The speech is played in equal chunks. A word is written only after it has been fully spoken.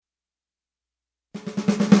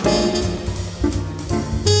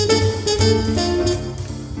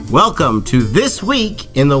Welcome to This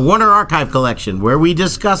Week in the Warner Archive Collection, where we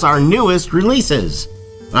discuss our newest releases.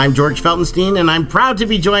 I'm George Feltenstein, and I'm proud to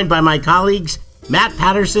be joined by my colleagues Matt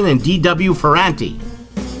Patterson and D.W. Ferranti.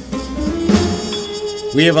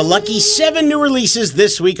 We have a lucky 7 new releases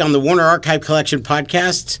this week on the Warner Archive Collection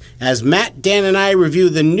podcast, as Matt, Dan, and I review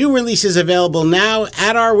the new releases available now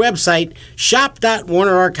at our website,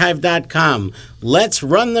 shop.warnerarchive.com. Let's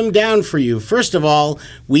run them down for you. First of all,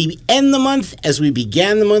 we end the month as we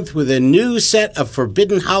began the month with a new set of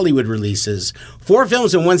Forbidden Hollywood releases. 4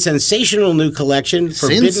 films in one sensational new collection.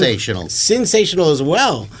 Sensational as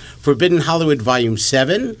well. Forbidden Hollywood Volume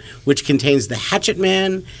 7, which contains The Hatchet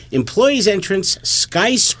Man, Employee's Entrance,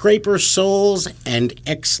 Skyscraper Souls, and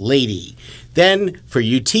Ex-Lady. Then, for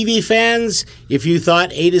you TV fans, if you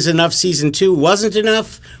thought 8 is Enough Season 2 wasn't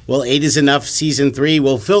enough, well, 8 is Enough Season 3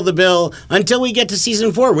 will fill the bill until we get to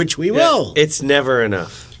Season 4, which we will. It's never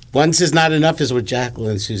enough. Once is not enough is what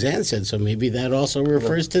Jacqueline Suzanne said, so maybe that also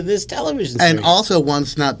refers to this television series. And also,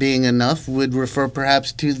 once not being enough would refer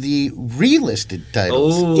perhaps to the relisted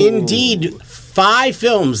titles. Oh. Indeed, 5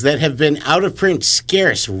 films that have been out of print,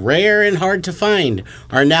 scarce, rare, and hard to find,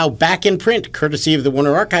 are now back in print, courtesy of the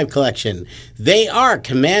Warner Archive Collection. They are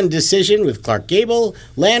Command Decision with Clark Gable,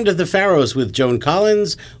 Land of the Pharaohs with Joan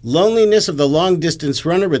Collins, Loneliness of the Long Distance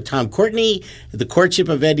Runner with Tom Courtenay, The Courtship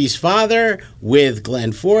of Eddie's Father with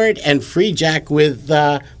Glenn Ford, and Free Jack with,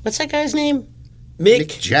 what's that guy's name?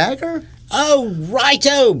 Mick Jagger? Oh,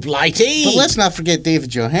 righto, Blighty. But let's not forget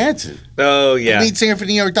David Johansen. Oh, yeah. Lead singer for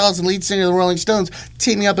the New York Dolls and lead singer of the Rolling Stones,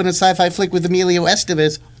 teaming up in a sci-fi flick with Emilio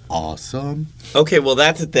Estevez. Awesome. Okay, well,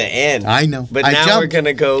 that's at the end. I know. But now we're going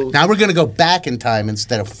to go... Now we're going to go back in time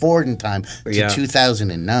instead of forward in time to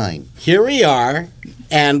 2009. Here we are,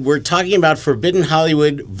 and we're talking about Forbidden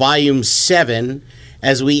Hollywood Volume 7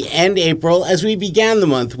 as we end April, as we began the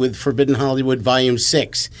month with Forbidden Hollywood Volume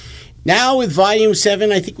 6. Now with Volume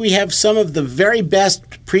 7, I think we have some of the very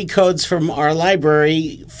best pre-codes from our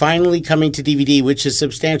library finally coming to DVD, which is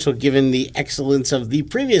substantial given the excellence of the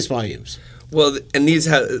previous volumes. Well, and these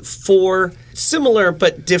have 4 similar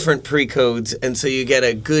but different pre-codes, and so you get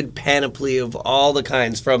a good panoply of all the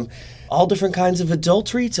kinds, from all different kinds of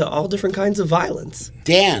adultery to all different kinds of violence.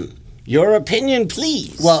 Dan, your opinion,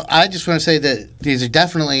 please. Well, I just want to say that these are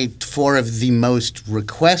definitely 4 of the most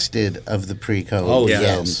requested of the pre-code films.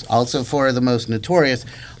 Yes. Also 4 of the most notorious.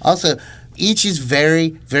 Also, each is very,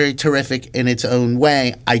 very terrific in its own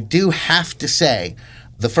way. I do have to say,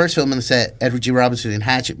 the first film in the set, Edward G. Robinson and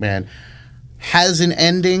Hatchet Man, has an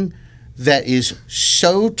ending that is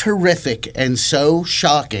so terrific and so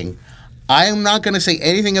shocking. I am not going to say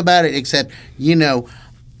anything about it except,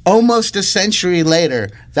 almost a century later,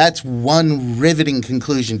 that's one riveting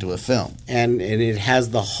conclusion to a film. And it has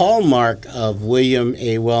the hallmark of William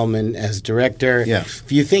A. Wellman as director. Yes.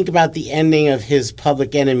 If you think about the ending of his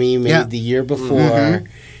Public Enemy made the year before,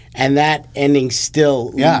 and that ending still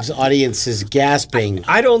leaves audiences gasping.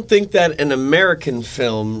 I don't think that an American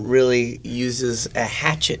film really uses a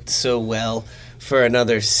hatchet so well for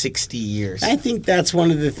another 60 years. I think that's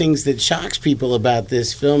one of the things that shocks people about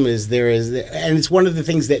this film and it's one of the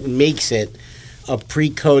things that makes it a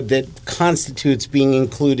pre-code that constitutes being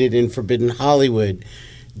included in Forbidden Hollywood.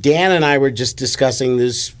 Dan and I were just discussing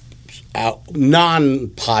this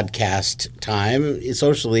non-podcast time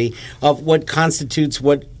socially of what constitutes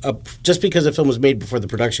just because a film was made before the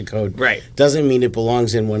production code doesn't mean it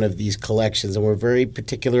belongs in one of these collections, and we're very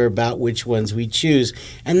particular about which ones we choose.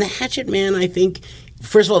 And The Hatchet Man, I think,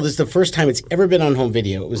 first of all, this is the first time it's ever been on home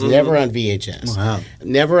video. It was never on VHS. Wow.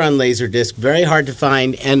 Never on Laserdisc. Very hard to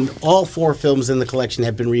find. And all 4 films in the collection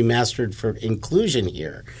have been remastered for inclusion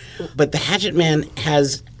here. But The Hatchet Man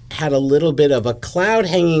has had a little bit of a cloud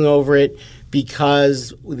hanging over it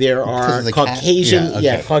because there are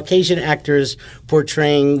Caucasian actors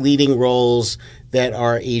portraying leading roles that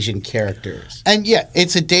are Asian characters. And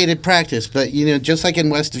it's a dated practice, but just like in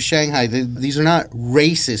West of Shanghai, these are not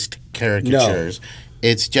racist caricatures. No.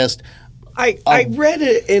 It's just... I read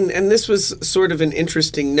it, and this was sort of an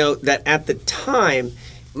interesting note, that at the time,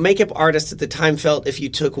 makeup artists at the time felt if you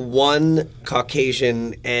took one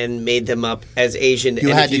Caucasian and made them up as Asian...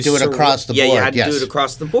 You had to do it across the board. Yeah, you had to do it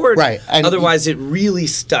across the board. Right. And otherwise, it really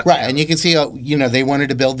stuck Right, out. and you can see, they wanted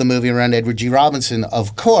to build the movie around Edward G. Robinson,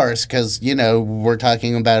 of course, because, we're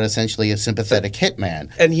talking about essentially a sympathetic hitman.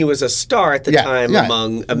 And he was a star at the time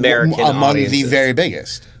among American audiences. The very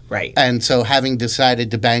biggest. Right. And so having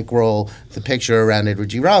decided to bankroll the picture around Edward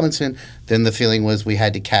G. Robinson, then the feeling was we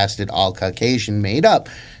had to cast it all Caucasian made up.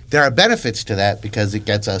 There are benefits to that because it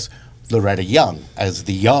gets us Loretta Young as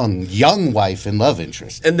the young wife and love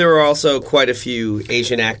interest. And there are also quite a few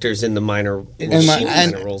Asian actors in the minor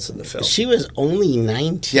roles in the film. She was only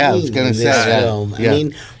 19. Yeah, I was going to say that. Film. Yeah. I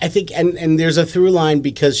mean, I think, and there's a through line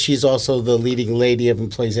because she's also the leading lady of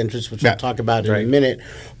Employees Interest, which we'll talk about in a minute.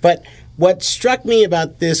 But what struck me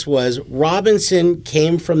about this was Robinson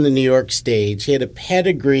came from the New York stage. He had a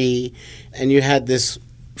pedigree, and you had this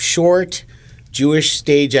short Jewish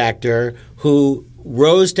stage actor who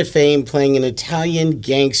rose to fame playing an Italian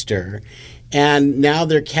gangster, and now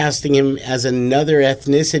they're casting him as another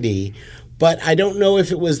ethnicity. But I don't know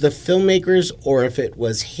if it was the filmmakers or if it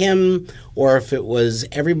was him or if it was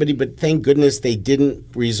everybody, but thank goodness they didn't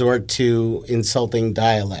resort to insulting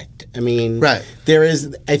dialect. I mean, there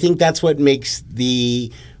is, I think that's what makes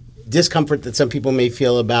the discomfort that some people may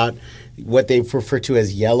feel about what they refer to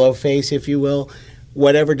as yellow face, if you will.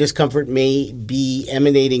 Whatever discomfort may be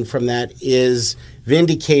emanating from that is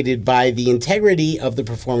vindicated by the integrity of the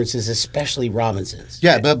performances, especially Robinson's.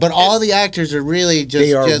 Yeah, but all the actors are really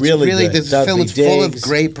really good. This Dudley film is full of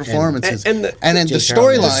great performances. And the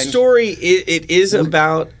storyline. The story, it is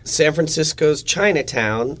about San Francisco's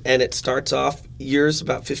Chinatown, and it starts off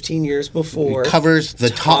about 15 years before. It covers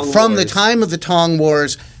the from the time of the Tong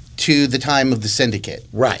Wars to the time of the Syndicate.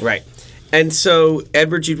 Right. And so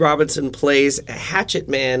Edward G. Robinson plays a hatchet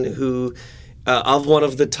man who, of one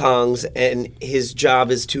of the Tongs, and his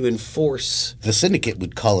job is to enforce. The Syndicate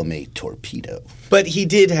would call him a torpedo. But he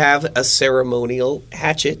did have a ceremonial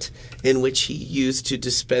hatchet in which he used to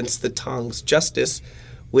dispense the Tongs' justice,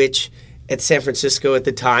 which at San Francisco at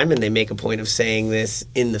the time, and they make a point of saying this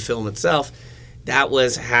in the film itself, that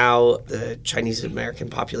was how the Chinese American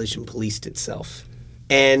population policed itself.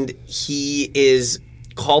 And he is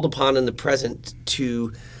called upon in the present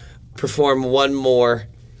to perform one more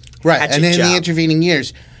hatchet and in job. the intervening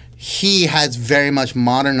years, he has very much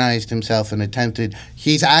modernized himself and attempted.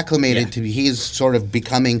 He's acclimated to. He's sort of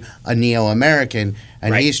becoming a neo-American,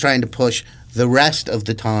 and he's trying to push the rest of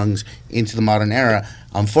the Tongs into the modern era.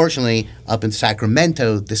 Unfortunately, up in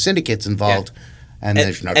Sacramento, the Syndicate's involved, and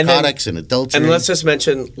there's narcotics and adultery. And let's just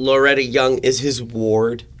mention Loretta Young is his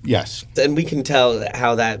ward. Yes. And we can tell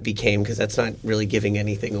how that became because that's not really giving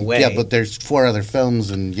anything away. Yeah, but there's 4 other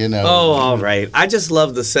films and, Oh, all right. I just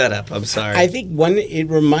love the setup. I'm sorry. I think it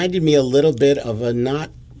reminded me a little bit of a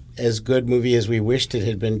not as good movie as we wished it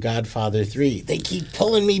had been, Godfather 3. They keep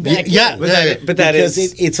pulling me back in. But that is...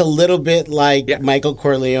 It's a little bit like Michael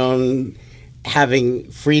Corleone having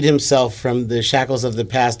freed himself from the shackles of the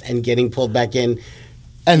past and getting pulled back in.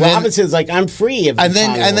 And Robinson's like, I'm free. And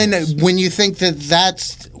then when you think that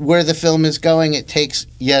that's where the film is going, it takes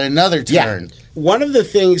yet another turn. Yeah. One of the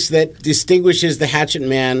things that distinguishes The Hatchet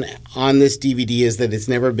Man on this DVD is that it's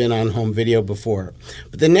never been on home video before.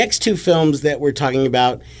 But the next 2 films that we're talking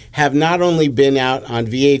about have not only been out on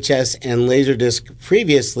VHS and Laserdisc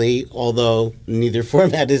previously, although neither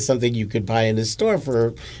format is something you could buy in a store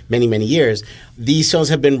for many, many years. These films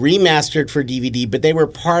have been remastered for DVD, but they were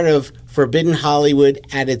part of Forbidden Hollywood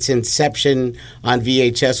at its inception on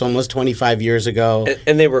VHS almost 25 years ago.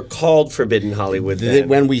 And they were called Forbidden Hollywood then.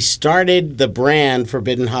 When we started the brand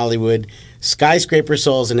Forbidden Hollywood, Skyscraper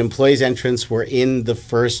Souls and Employees Entrance were in the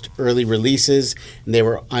first early releases, and they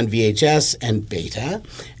were on VHS and Beta,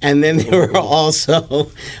 and then they were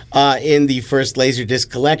also in the first Laserdisc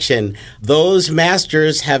collection. Those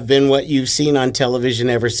masters have been what you've seen on television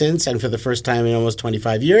ever since, and for the first time in almost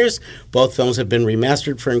 25 years, both films have been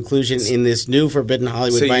remastered for inclusion in this new Forbidden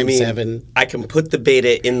Hollywood Volume 7. I can put the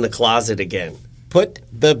Beta in the closet again. Put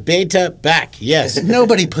the Beta back, yes.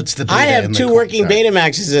 Nobody puts the Beta I have in the 2 working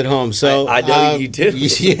Betamaxes at home, so... I know you do.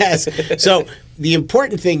 Yes. So the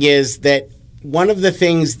important thing is that one of the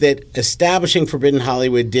things that establishing Forbidden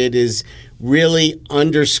Hollywood did is really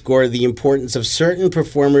underscore the importance of certain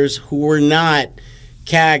performers who were not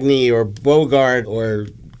Cagney or Bogart or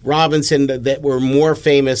Robinson that were more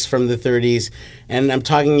famous from the 30s. And I'm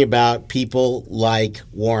talking about people like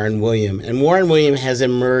Warren William. And Warren William has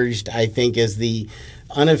emerged, I think, as the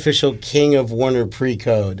unofficial king of Warner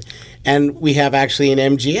pre-code. And we have actually an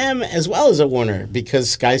MGM as well as a Warner because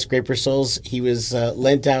Skyscraper Souls, he was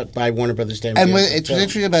lent out by Warner Brothers to MGM. And what's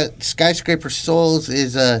interesting about Skyscraper Souls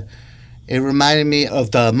is it reminded me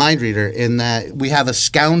of the Mind Reader in that we have a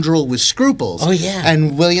scoundrel with scruples. Oh, yeah.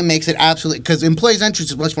 And William makes it absolutely... Because Employees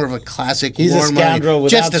Entrance is much more of a classic... He's a scoundrel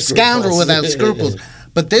without scruples. Just a scoundrel without scruples.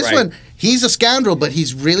 But this one, he's a scoundrel, but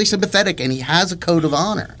he's really sympathetic, and he has a code of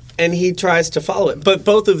honor. And he tries to follow it. But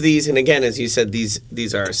both of these, and again, as you said,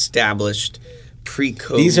 these are established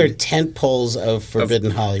pre-code... These are tent poles of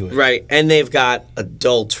Forbidden Hollywood. Right. And they've got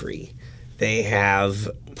adultery. They have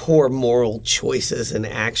poor moral choices and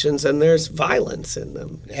actions, and there's violence in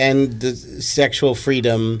them. And the sexual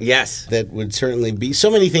freedom. Yes. That would certainly be so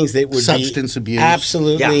many things that would Substance be abuse.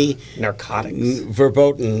 absolutely Narcotics.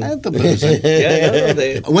 verboten. And the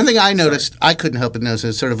boozing. One thing I noticed, I couldn't help but notice,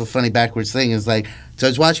 it's sort of a funny backwards thing, is like, so I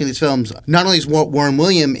was watching these films, not only is Warren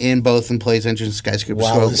William in both and plays Entrance Skyscraper,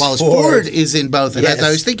 Wallace Ford is in both. And Yes. as I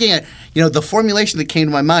was thinking, the formulation that came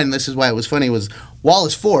to my mind, and this is why it was funny, was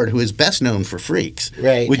Wallace Ford, who is best known for Freaks.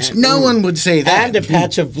 Right. Which no one would say that. And A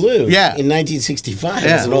Patch of Blue Yeah. in 1965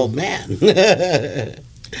 Yeah. as an old man.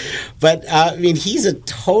 But, he's a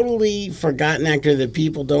totally forgotten actor that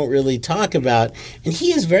people don't really talk about. And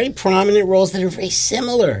he has very prominent roles that are very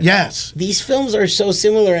similar. Yes. These films are so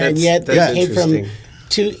similar, and yet they that's came from interesting.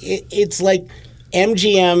 two. It's like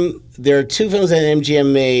MGM, there are two films that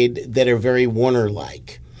MGM made that are very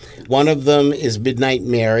Warner-like. One of them is Midnight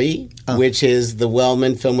Mary, which is the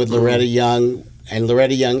Wellman film with Loretta Young. And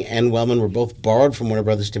Loretta Young and Wellman were both borrowed from Warner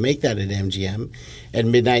Brothers to make that at MGM.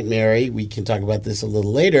 And Midnight Mary, we can talk about this a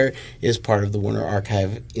little later, is part of the Warner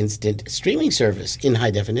Archive instant streaming service in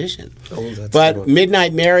high definition. Oh, that's a good But one.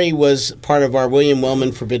 Midnight Mary was part of our William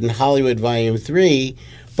Wellman Forbidden Hollywood Volume 3,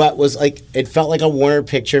 but was like, it felt like a Warner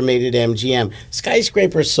picture made at MGM.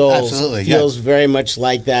 Skyscraper Souls Absolutely, yeah. feels very much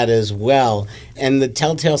like that as well. And the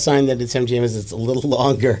telltale sign that it's MGM is it's a little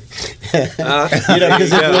longer.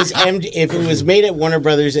 Because if it was made at Warner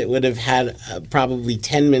Brothers, it would have had probably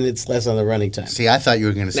 10 minutes less on the running time. See, I thought you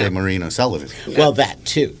were going to say Maureen O'Sullivan. Well, that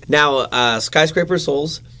too. Now, Skyscraper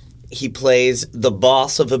Souls, he plays the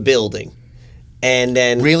boss of a building. And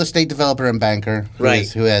then Real estate developer and banker Right.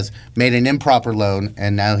 who has made an improper loan,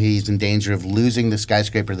 and now he's in danger of losing the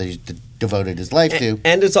skyscraper that he's devoted his life to.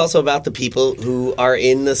 And it's also about the people who are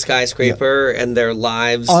in the skyscraper and their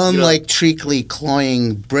lives. Unlike treacly,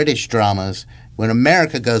 cloying British dramas, when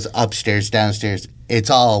America goes upstairs, downstairs, it's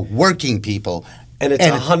all working people. And it's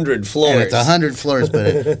 100 floors. And it's 100 floors,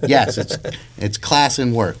 but yes, it's class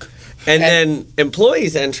and work. And then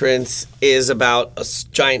Employee's Entrance is about a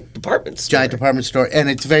giant department store. Giant department store, and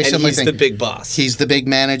it's a very And similar he's thing. the big boss. He's the big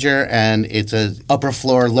manager, and it's a upper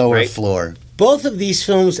floor, lower Right. floor. Both of these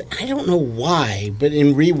films, I don't know why, but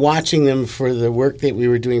in rewatching them for the work that we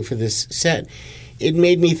were doing for this set, it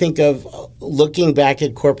made me think of looking back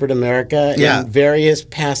at corporate America Yeah. in various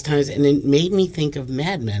past times, and it made me think of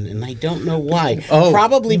Mad Men, and I don't know why. Oh.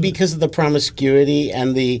 Probably because of the promiscuity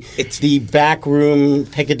and the backroom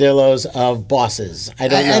peccadillos of bosses. I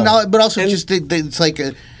don't know. But also just it's like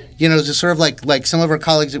just sort of like some of our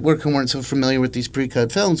colleagues at work who weren't so familiar with these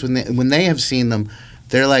pre-code films when they have seen them,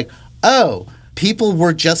 they're like, oh, people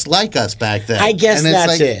were just like us back then. I guess And it's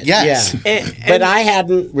that's like, it. Yes. Yeah. But I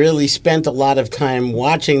hadn't really spent a lot of time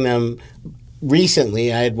watching them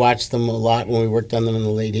recently. I had watched them a lot when we worked on them in the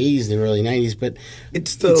late 80s, the early 90s, but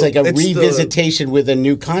it's like a revisitation with a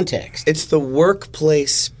new context. It's the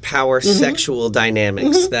workplace power sexual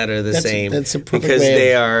dynamics that are the same. That's a perfect because way of-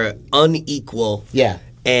 they are unequal. Yeah.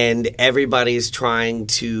 And everybody's trying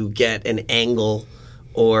to get an angle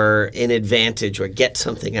or an advantage or get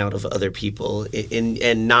something out of other people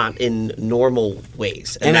and not in normal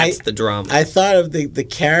ways. And that's the drama. I thought of the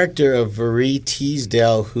character of Marie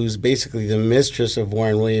Teasdale, who's basically the mistress of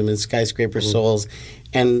Warren Williams in Skyscraper Souls,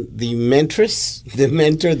 and the mentress, the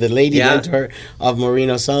mentor, the lady mentor of Maureen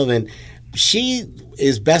O'Sullivan. She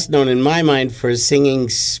is best known in my mind for singing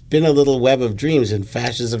 "Spin a Little Web of Dreams" in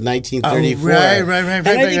fashions of 1934. Right. And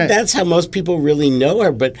I think that's how most people really know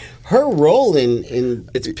her. But her role in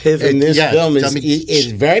It's pivotal. in this Yeah, film I mean, is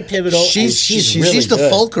very pivotal. and she's really the good.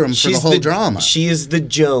 fulcrum for the whole drama. She is the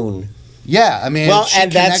Joan. Yeah, I mean, Well, she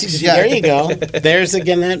and that's connects- there you go. There's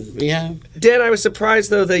again that Dan, I was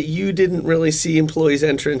surprised though that you didn't really see Employee's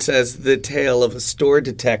Entrance as the tale of a store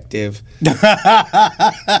detective.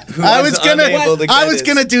 I was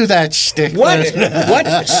gonna do that shtick.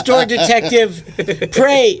 What store detective?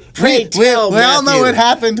 Pray tell. We all know Matthew. what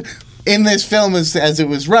happened in this film as it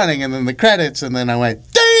was running, and then the credits, and then I went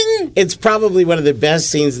ding. It's probably one of the best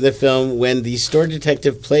scenes of the film when the store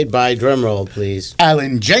detective, played by drumroll, please,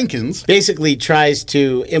 Alan Jenkins. basically tries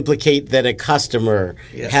to implicate that a customer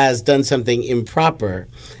has done something improper.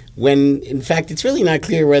 When, in fact, it's really not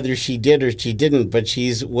clear whether she did or she didn't, but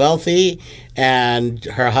she's wealthy, and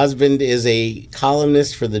her husband is a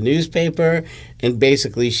columnist for the newspaper, and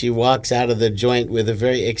basically she walks out of the joint with a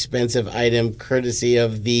very expensive item courtesy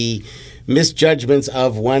of the misjudgments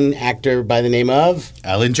of one actor by the name of...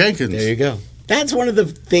 Alan Jenkins. There you go. That's one of the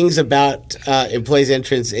things about Employee's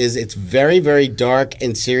Entrance is it's very, very dark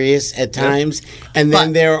and serious at times, and then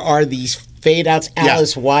But- there are these fade-outs.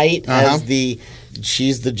 Alice White as the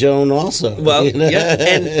she's the Joan also. Well, you know? yeah,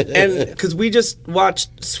 and because we just watched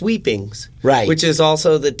Sweepings, Right. which is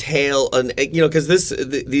also the tale, because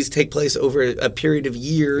these take place over a period of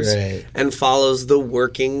years Right. and follows the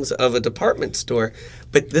workings of a department store.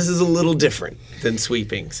 But this is a little different than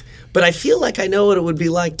Sweepings. But I feel like I know what it would be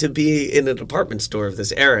like to be in a department store of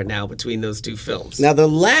this era now between those two films. Now, the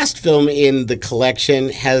last film in the collection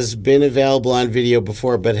has been available on video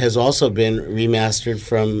before, but has also been remastered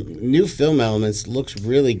from new film elements. Looks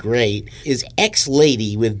really great. Is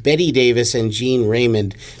Ex-Lady with Bette Davis and Gene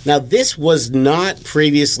Raymond. Now, this was not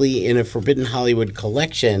previously in a Forbidden Hollywood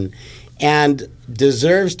collection and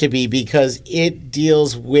deserves to be because it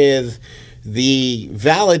deals with the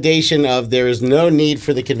validation of there is no need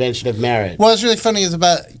for the convention of marriage. Well, what's really funny is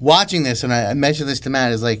about watching this, and I mentioned this to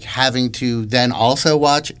Matt, is like having to then also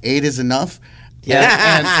watch 8 is Enough.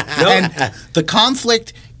 Yeah. And the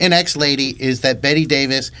conflict in Ex-Lady is that Bette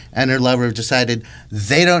Davis and her lover have decided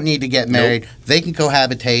they don't need to get married. They can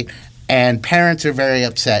cohabitate. And parents are very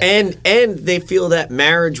upset. And they feel that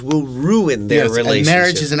marriage will ruin their relationship. And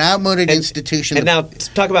marriage is an outmoded institution. And now,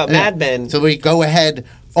 talk about Mad Men. So we go ahead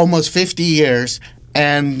almost 50 years,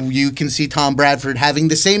 and you can see Tom Bradford having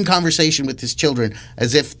the same conversation with his children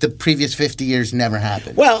as if the previous 50 years never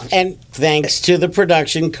happened. Well, and thanks to the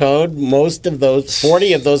production code, most of those,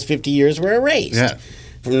 40 of those 50 years were erased. Yeah.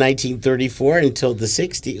 From 1934 until the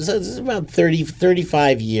 60s. So this is about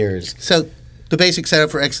 35 years. So the basic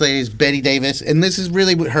setup for Ex-Lady is Bette Davis, and this is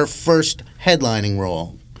really her first headlining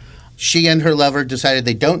role. She and her lover decided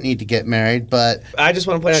they don't need to get married, but I just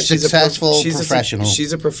want to point out successful professional.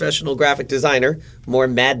 She's a professional graphic designer. More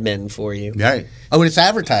Mad Men for you. Right. Oh, it's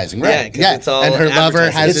advertising, right? Yeah, it's all and her lover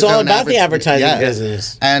advertising. has It's his all own about the advertising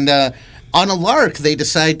business. And on a lark, they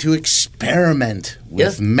decide to experiment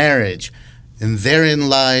with marriage, and therein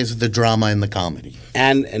lies the drama and the comedy.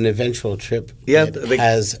 And an eventual trip Yeah, that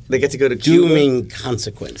has they get to go to Cuba. dooming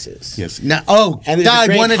consequences. Yes. Now, And there's a I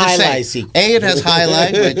great wanted to High say, Lie sequel. it has High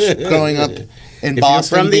Lie, which growing up in If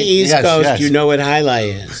Boston, you're from the East yes, Coast, yes. you know what High Lie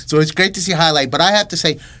is. So it's great to see High Lie, but I have to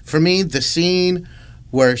say, for me, the scene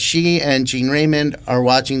where she and Gene Raymond are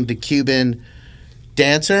watching the Cuban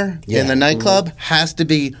dancer in the nightclub has to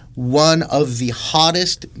be one of the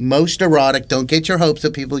hottest, most erotic. Don't get your hopes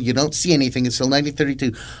up, people. You don't see anything. It's still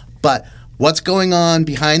 1932. But what's going on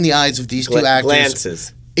behind the eyes of these two actors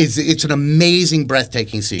Glances. it's an amazing,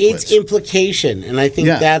 breathtaking sequence. It's implication, and I think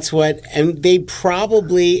that's what. And they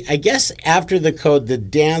probably, I guess, after the code, the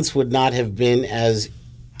dance would not have been as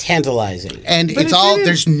tantalizing. And But it's it all, didn't-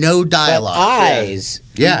 there's no But dialogue. eyes,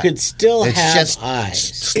 Yeah. you could still It's have just eyes.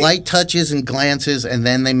 slight touches and glances, and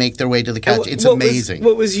then they make their way to the couch. It's amazing.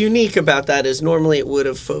 What was unique about that is normally it would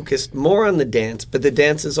have focused more on the dance, but the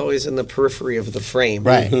dance is always in the periphery of the frame.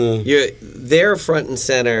 Right. They're front and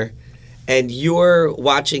center, and you're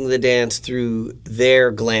watching the dance through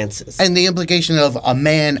their glances. And the implication of a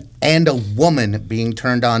man and a woman being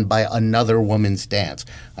turned on by another woman's dance.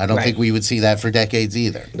 I don't Right. think we would see that for decades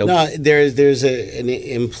either. No, there's an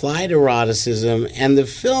implied eroticism, and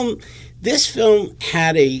this film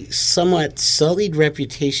had a somewhat sullied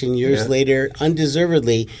reputation years later,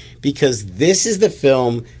 undeservedly, because this is the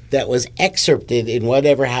film that was excerpted in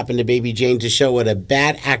Whatever Happened to Baby Jane to show what a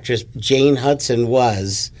bad actress Jane Hudson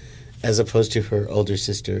was, as opposed to her older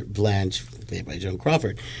sister Blanche, played by Joan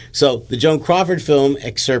Crawford. So the Joan Crawford film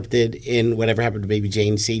excerpted in Whatever Happened to Baby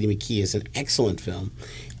Jane, Sadie McKee, is an excellent film.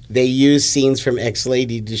 They used scenes from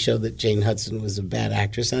Ex-Lady to show that Jane Hudson was a bad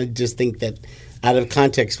actress, and I just think that out of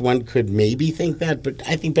context one could maybe think that, but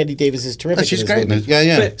I think Bette Davis is terrific. She's in this great. movie.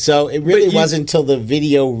 Yeah. So it really But you- wasn't until the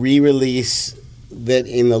video re-release that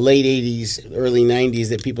in the late 80s, early 90s,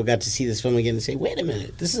 that people got to see this film again and say, wait a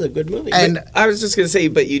minute, this is a good movie. And I was just going to say,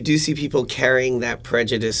 but you do see people carrying that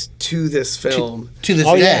prejudice to this film. to this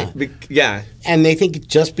Oh, day. yeah. Yeah. And they think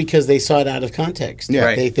just because they saw it out of context, Yeah.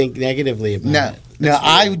 Right. they think negatively about it. Now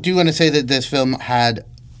I do want to say that this film had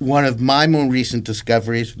one of my more recent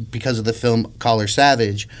discoveries because of the film Collar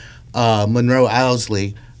Savage, Monroe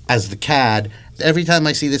Owsley as the Cad. Every time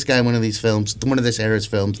I see this guy in one of these films, one of this era's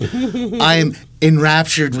films, I am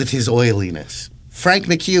enraptured with his oiliness. Frank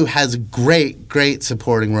McHugh has a great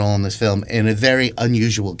supporting role in this film and a very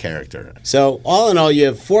unusual character. So all in all, you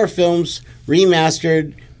have 4 films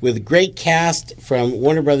remastered with great cast from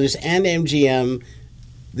Warner Brothers and MGM.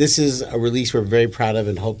 This is a release we're very proud of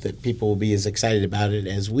and hope that people will be as excited about it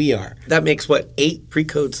as we are. That makes, 8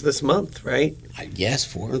 pre-codes this month, right? Yes,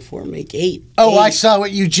 4 and 4 make 8. Oh, 8, I saw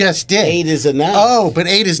what you just did. 8 is enough. Oh, but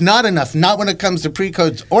 8 is not enough. Not when it comes to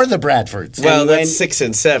precodes or the Bradfords. Well, And that's when- 6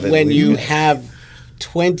 and 7. When you have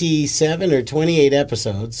 27 or 28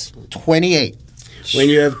 episodes, 28. When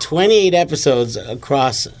you have 28 episodes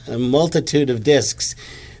across a multitude of discs,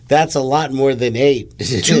 that's a lot more than 8.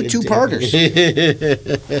 Two-parters.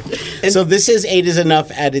 So this is 8 is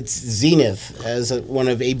Enough at its zenith as one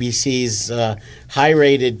of ABC's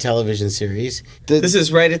high-rated television series. This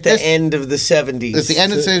is right at the end of the 70s. It's the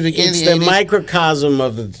end of the 70s, beginning of It's the the 80s. microcosm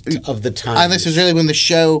of the time. And this is really when the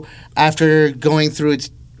show, after going through its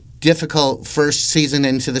difficult first season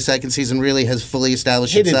into the second season, really has fully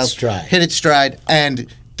established Hit its itself. stride. Hit its stride.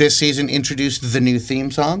 And this season introduced the new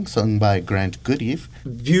theme song sung by Grant Goodeve.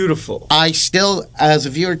 Beautiful. I still, as a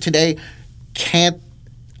viewer today, can't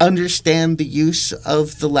understand the use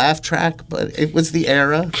of the laugh track, but it was the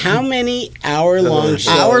era. How many hour-long shows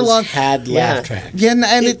Hour-long- had laugh tracks? Yeah,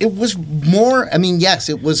 and it was more, I mean, yes,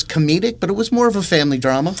 it was comedic, but it was more of a family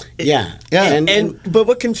drama. Yeah. Yeah. But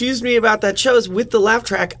what confused me about that show is with the laugh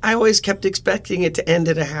track, I always kept expecting it to end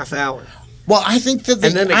at a half hour. Well, I think that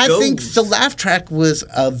And then it I goes. think the laugh track was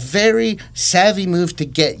a very savvy move to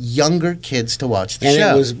get younger kids to watch the And show.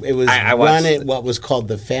 it was I run watched at what was called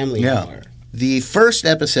the Family Hour. The first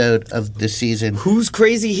episode of the season, Who's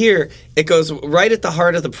crazy here? It goes right at the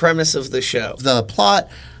heart of the premise of the show. the plot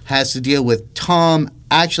has to deal with Tom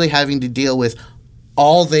actually having to deal with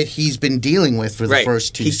all that he's been dealing with for the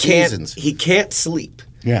first 2 seasons. He can't sleep.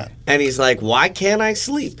 Yeah. And he's like, why can't I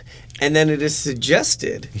sleep? And then it is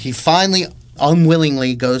suggested. He finally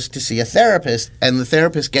unwillingly goes to see a therapist, and the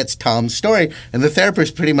therapist gets Tom's story, and the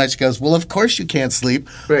therapist pretty much goes, well, of course you can't sleep.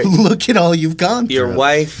 Right. Look at all you've gone through. Your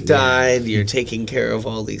wife died. You're taking care of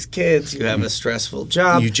all these kids. You have a stressful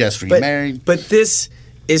job. You just remarried. But this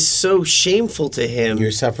is so shameful to him. You're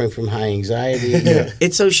suffering from high anxiety.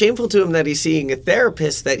 It's so shameful to him that he's seeing a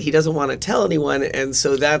therapist that he doesn't want to tell anyone, and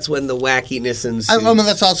so that's when the wackiness ensues. I mean,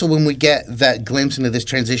 that's also when we get that glimpse into this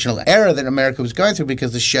transitional era that America was going through,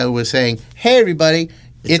 because the show was saying, hey, everybody,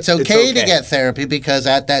 it's okay to get therapy, because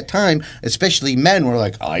at that time, especially men were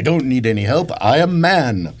like, I don't need any help. I am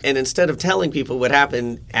man. And instead of telling people what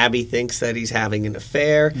happened, Abby thinks that he's having an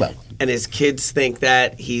affair, Well. and his kids think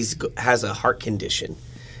that he's has a heart condition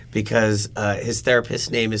because his therapist's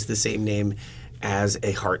name is the same name as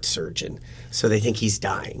a heart surgeon. So they think he's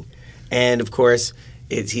dying. And of course,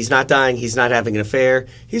 he's not dying, he's not having an affair,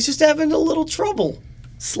 he's just having a little trouble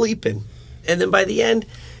sleeping. And then by the end,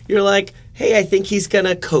 you're like, hey, I think he's going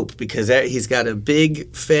to cope because he's got a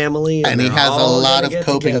big family. And he they're has a all lot gonna of get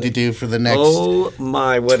coping together. to do for the next Oh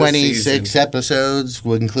my, what a 26 season. episodes,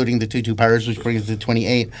 including the two-parters, which brings us to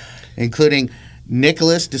 28, including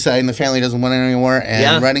Nicholas deciding the family doesn't want it anymore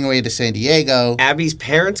and running away to San Diego. Abby's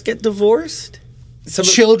parents get divorced.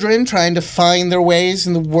 Children trying to find their ways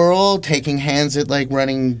in the world, taking hands at like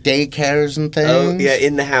running daycares and things. Oh, yeah,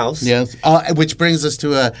 in the house. Yes. Which brings us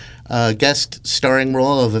to a guest starring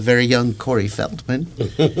role of a very young Corey Feldman.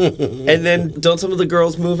 And then don't some of the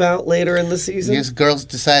girls move out later in the season? Yes, girls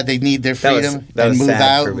decide they need their That was- freedom that and was move sad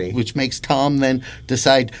out, for me. which makes Tom then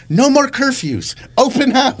decide no more curfews,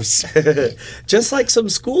 open house. Just like some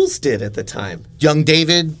schools did at the time. Young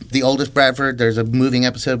David, the oldest Bradford, there's a moving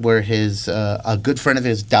episode where his a good friend of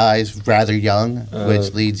his dies rather young,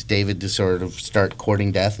 which leads David to sort of start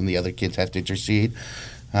courting death, and the other kids have to intercede.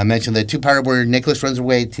 I mentioned the two-parter where Nicholas runs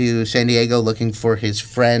away to San Diego looking for his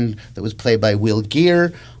friend that was played by Will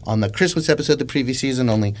Geer on the Christmas episode the previous season,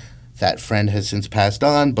 only that friend has since passed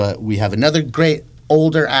on. But we have another great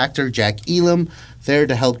older actor, Jack Elam, there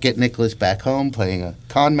to help get Nicholas back home, playing a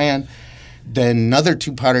con man. Then another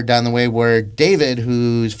two-parter down the way where David,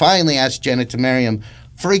 who's finally asked Jenna to marry him,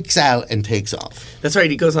 freaks out and takes off. That's right.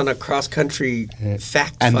 He goes on a cross-country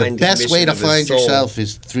fact-finding And the best way mission to of his find soul. yourself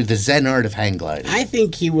is through the Zen art of hang gliding. I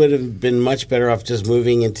think he would have been much better off just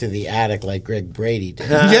moving into the attic like Greg Brady did.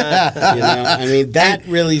 Yeah. You know, I mean, that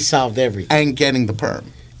really solved everything. And getting the perm.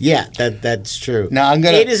 Yeah, that's true. Now, I'm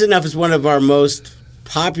gonna- 8 is Enough is one of our most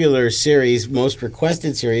popular series, most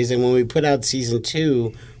requested series, and when we put out season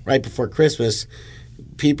 2 right before Christmas,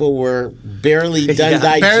 people were barely done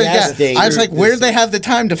digesting. I was like, where did they have the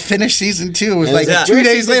time to finish season 2? It was And like it's 2 where's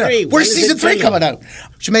days season later. three? When Where's is season it 3 coming? coming out?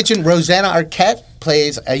 She mentioned Rosanna Arquette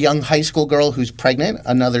plays a young high school girl who's pregnant,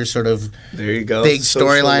 another sort of There you go. big Social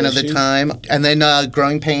storyline of the issue. time. And then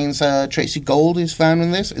Growing Pains, Tracy Gold is found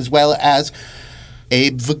in this, as well as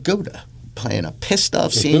Abe Vigoda playing a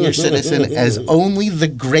pissed-off senior citizen as only the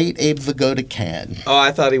great Abe Vigoda can. Oh,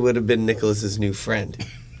 I thought he would have been Nicholas's new friend.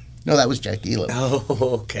 No, that was Jack Elam.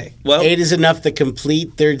 Oh, okay. Well, 8 is Enough, the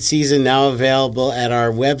complete third season, now available at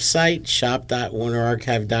our website,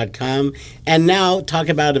 shop.warnerarchive.com. And now, talk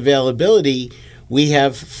about availability. we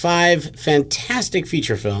have 5 fantastic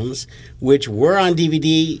feature films, which were on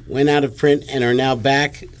DVD, went out of print, and are now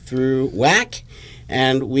back through WAC.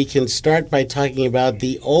 And we can start by talking about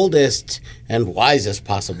the oldest and wisest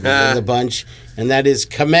possibly in the bunch, and that is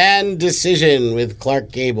Command Decision with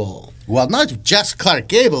Clark Gable. Well, not just Clark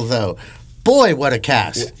Gable, though. Boy, what a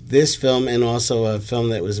cast. This film, and also a film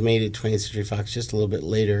that was made at 20th Century Fox just a little bit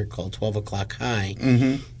later called 12 O'Clock High.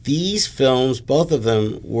 Mm-hmm. These films, both of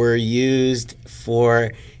them, were used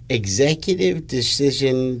for executive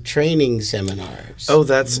decision training seminars. Oh,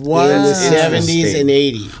 that's in the 70s and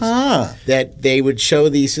 80s. Huh. That they would show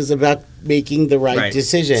these as about making the right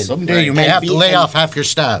decision. Someday you may have to lay off half your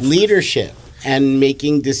staff. Leadership and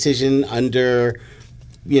making decision under,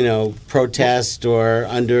 protest or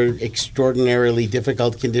under extraordinarily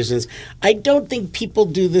difficult conditions. I don't think people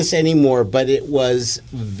do this anymore, but it was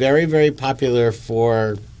very, very popular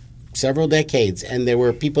for several decades, and there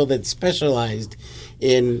were people that specialized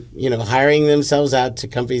in hiring themselves out to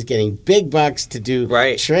companies getting big bucks to do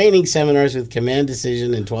training seminars with Command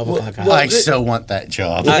Decision and 12 O'Clock High. I so want that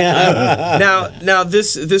job. Now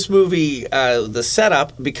this movie, the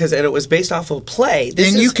setup, and it was based off of a play.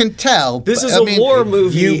 You can tell. This is a war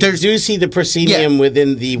movie. You do see the proscenium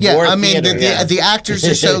within the war theater. The actors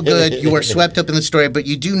are so good. You are swept up in the story, but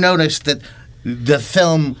you do notice that the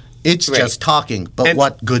film... It's just talking, but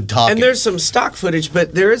what good talking. And there's some stock footage,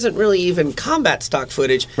 but there isn't really even combat stock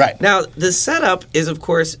footage. Right. Now, the setup is, of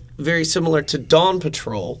course, very similar to Dawn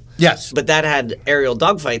Patrol. Yes. But that had aerial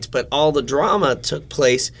dogfights, but all the drama took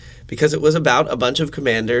place because it was about a bunch of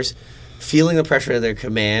commanders feeling the pressure of their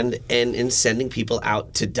command and sending people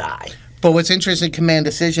out to die. But what's interesting in Command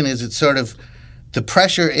Decision is it's sort of... The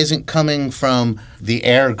pressure isn't coming from the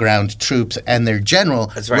air ground troops and their general.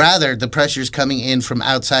 That's right. Rather, the pressure is coming in from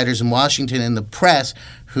outsiders in Washington and the press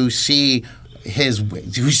who see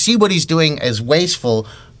what he's doing as wasteful,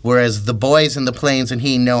 whereas the boys in the planes and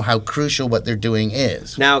he know how crucial what they're doing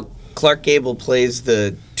is. Now, Clark Gable plays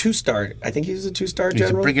the 2-star, I think he's a 2-star general?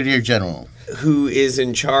 He's a brigadier general. Who is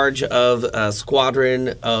in charge of a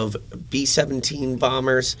squadron of B-17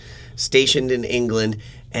 bombers stationed in England.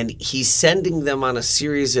 And he's sending them on a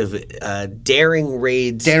series of daring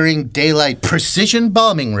raids. Daring daylight precision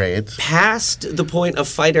bombing raids. Past the point of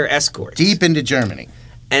fighter escorts. Deep into Germany.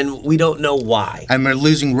 And we don't know why. And we're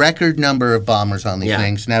losing record number of bombers on these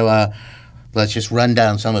things. Now, let's just run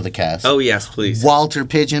down some of the cast. Oh, yes, please. Walter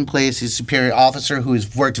Pidgeon plays his superior officer who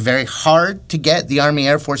has worked very hard to get the Army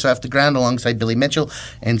Air Force off the ground alongside Billy Mitchell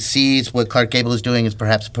and sees what Clark Gable is doing is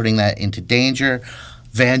perhaps putting that into danger.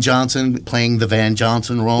 Van Johnson playing the Van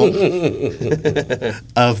Johnson role of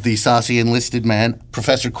the saucy enlisted man.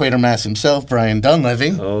 Professor Quatermass himself, Brian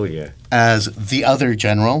Dunleavy. Oh, yeah. As the other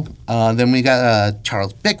general. Then we got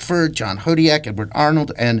Charles Bickford, John Hodiak, Edward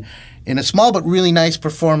Arnold, and in a small but really nice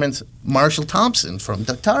performance, Marshall Thompson from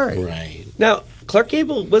Daktari. Right. Now, Clark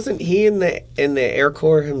Gable, wasn't he in the Air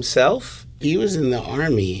Corps himself? He was in the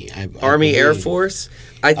Army. Army Air Force?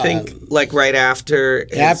 I think, right after...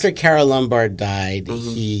 After Carol Lombard died,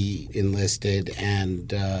 he enlisted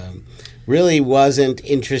and really wasn't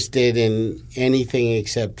interested in anything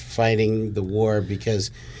except fighting the war because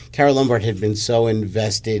Carol Lombard had been so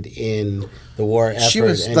invested in the war effort. She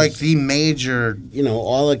was like the major...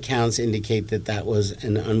 all accounts indicate that was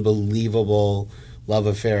an unbelievable love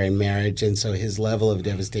affair and marriage, and so his level of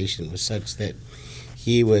devastation was such that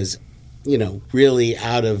he was, really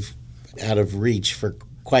out of reach for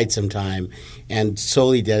quite some time and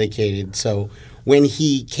solely dedicated. So when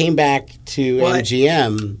he came back to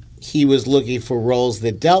MGM, he was looking for roles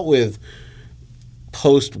that dealt with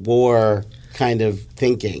post-war kind of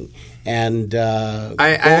thinking. And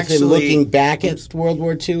both in looking back at World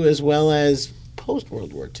War II as well as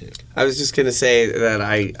post-World War II. I was just going to say that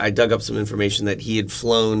I dug up some information that he had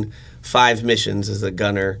flown 5 missions as a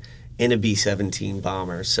gunner in a B-17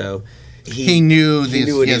 bomber. So he knew what he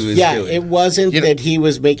was doing. It wasn't that he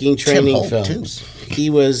was making training films.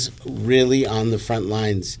 He was really on the front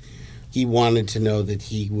lines. He wanted to know that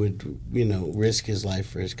he would, risk his life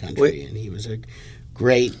for his country, and he was a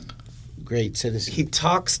great citizen. He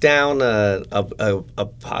talks down a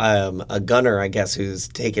gunner, I guess, who's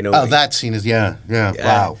taken over. Oh, that scene is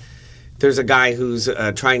wow. There's a guy who's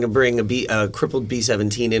trying to bring a crippled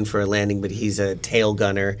B-17 in for a landing, but he's a tail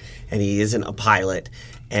gunner and he isn't a pilot.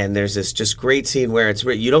 And there's this just great scene where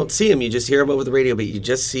you don't see him, you just hear him over the radio, but you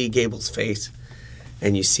just see Gable's face.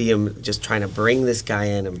 And you see him just trying to bring this guy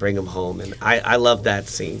in and bring him home. And I love that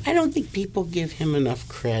scene. I don't think people give him enough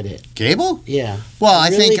credit. Gable? Yeah. Well, I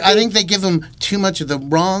think they give him too much of the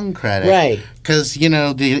wrong credit. Right. Because,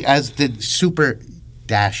 as the super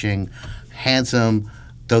dashing, handsome,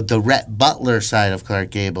 the Rhett Butler side of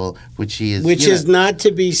Clark Gable, which he is, Which is not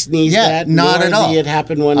to be sneezed at. not nor at all. the It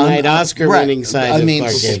Happened One Night Oscar-winning side I of mean,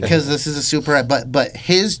 Clark Gable. because this is a super, but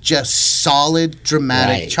his just solid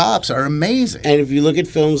dramatic Right. chops are amazing. And if you look at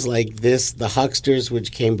films like this, The Hucksters,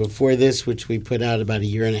 which came before this, which we put out about a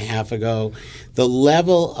year and a half ago, the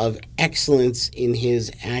level of excellence in his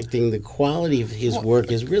acting, the quality of his work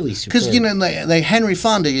is really superb. Because like Henry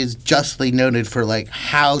Fonda is justly noted for like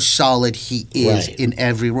how solid he is Right. in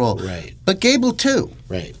every role. Right. But Gable too.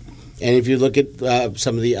 Right. And if you look at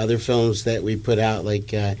some of the other films that we put out,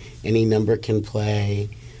 like Any Number Can Play,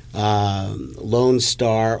 Lone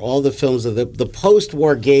Star, all the films of the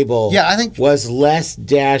post-war Gable I think was less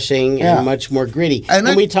dashing and much more gritty.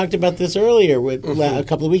 And we talked about this earlier with, a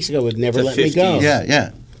couple of weeks ago with Never The Let Me Go. 50s.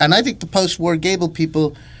 Yeah. And I think the post-war Gable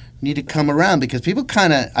people need to come around because people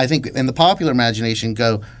kind of, I think, in the popular imagination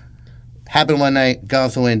go, Happened One Night, Gone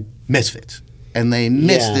with the Wind, Misfits. And they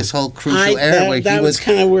missed Yeah. this whole crucial era where that he was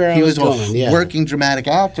kind of where I was a going, yeah. working dramatic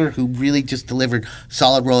actor who really just delivered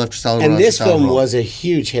solid role after solid role And after this solid film role. was a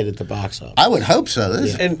huge hit at the box office. I would hope so.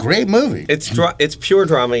 This is a And great movie. It's pure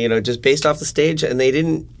drama, just based off the stage, and they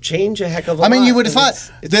didn't change a heck of a lot. I mean, you would have and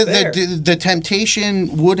thought it's there. the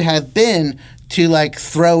temptation would have been to like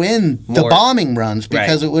throw in the More. bombing runs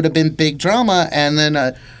because Right. it would have been big drama. And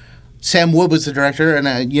then Sam Wood was the director, and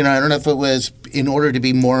I don't know if it was in order to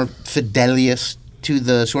be more fidelious to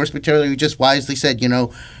the source material. He just wisely said,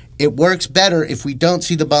 it works better if we don't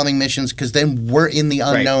see the bombing missions because then we're in the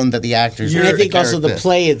unknown that the actors. And are I think also the characters.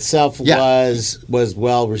 play itself Yeah. was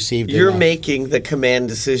well received. You're enough. making the command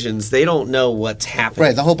decisions. They don't know what's happening.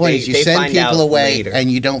 Right, the whole point is you They send find out people away later.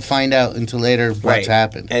 and you don't find out until later what's Right.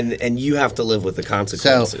 happened. and you have to live with the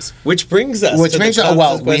consequences. Which brings us Which to makes the we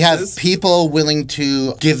have consequences. people willing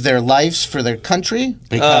to give their lives for their country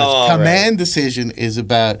because Oh, Command Decision is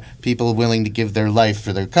about people willing to give their life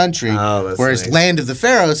for their country, Oh, that's whereas nice. Land of the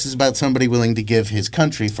Pharaohs is about somebody willing to give his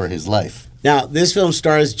country for his life. Now, this film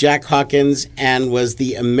stars Jack Hawkins and was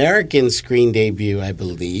the American screen debut, I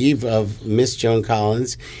believe, of Miss Joan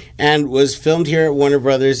Collins, and was filmed here at Warner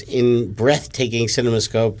Brothers in breathtaking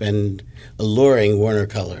CinemaScope and alluring Warner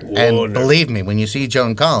Color. And believe me, when you see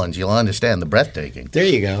Joan Collins, you'll understand the breathtaking. There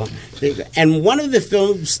you go. And one of the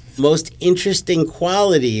film's most interesting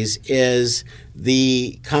qualities is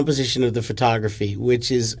the composition of the photography, which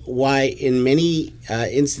is why in many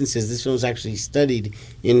instances this film is actually studied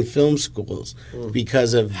in film schools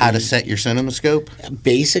because of How to set your CinemaScope?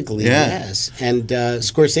 basically, Yeah. yes. And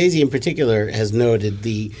Scorsese in particular has noted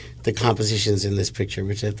the compositions in this picture,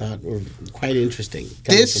 which I thought were quite interesting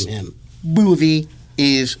coming This from him. movie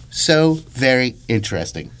is so very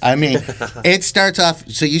interesting. I mean, it starts off,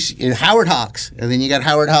 so you see Howard Hawks, and then you got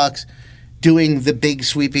Howard Hawks doing the big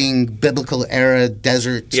sweeping biblical era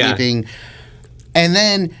desert Yeah. sweeping. And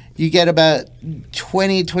then you get about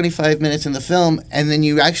 20, 25 minutes in the film, and then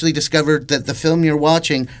you actually discover that the film you're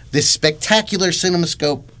watching, this spectacular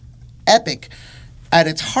CinemaScope epic, at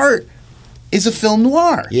its heart is a film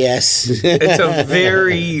noir. Yes. It's a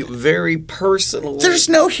very, very personal. There's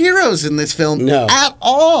no heroes in this film No. at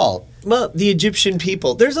all. Well, the Egyptian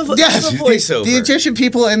people. There's a Yes, voiceover. the Egyptian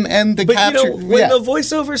people and the But capture. when the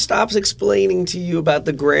voiceover stops explaining to you about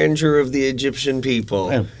the grandeur of the Egyptian people,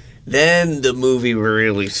 Yeah. then the movie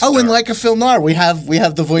really starts. Oh, and like a film noir, we have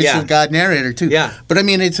the voice Yeah. of God narrator too. Yeah. But I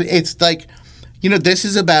mean, it's like, this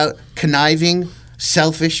is about conniving,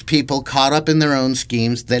 selfish people caught up in their own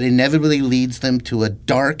schemes that inevitably leads them to a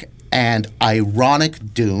dark and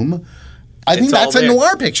ironic doom. I think It's all that's a there.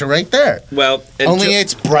 noir picture right there. Well, and Only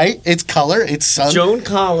it's bright, it's color, it's sun. Joan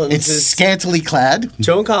Collins It's is scantily clad.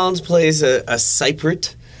 Joan Collins plays a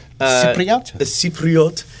Cypriot. Cypriot? A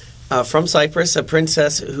Cypriot from Cyprus, a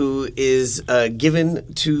princess who is given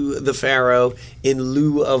to the pharaoh in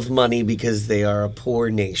lieu of money because they are a poor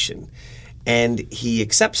nation. And he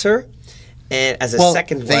accepts her and as a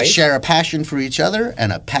second they wife. share a passion for each other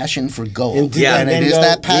and a passion for gold. Indeed. Yeah. and then it is go,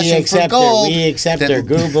 that we passion for accept gold. her. We accept that- her.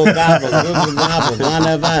 Google gobble, Google gobble. One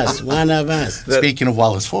of us. One of us. Speaking of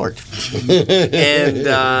Wallace Ford.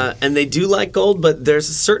 and they do like gold, but there's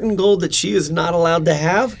a certain gold that she is not allowed to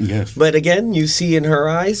have. Yes. But again, you see in her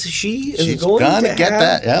eyes, she is She's going gonna to get have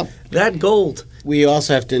that, yep. that gold. We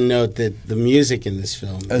also have to note that the music in this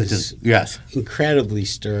film is Yes. incredibly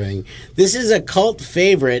stirring. This is a cult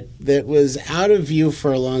favorite that was out of view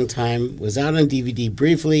for a long time, was out on DVD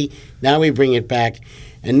briefly. Now we bring it back.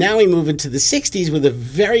 And now we move into the 60s with a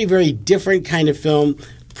very, very different kind of film,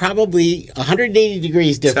 probably 180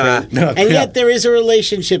 degrees different. No, and yeah. yet there is a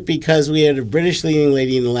relationship because we had a British leading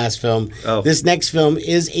lady in the last film. Oh. This next film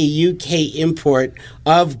is a UK import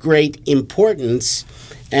of great importance.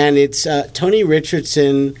 And it's Tony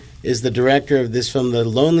Richardson is the director of this film, The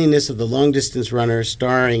Loneliness of the Long Distance Runner,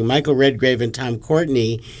 starring Michael Redgrave and Tom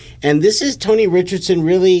Courtenay. And this is Tony Richardson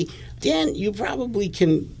really... Dan, you probably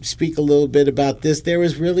can speak a little bit about this. There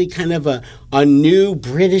was really kind of a new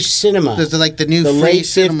British cinema. There's like the new the free late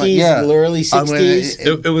cinema. 50s, Yeah. the early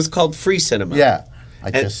 60s. It was called free cinema. Yeah. I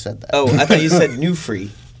just said that. Oh, I thought you said new free.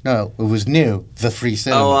 No, it was new. The free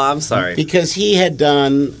cinema. Oh, I'm sorry. Because he had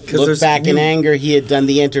done Look there's Back in new- Anger, he had done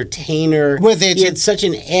The Entertainer. Well, he had such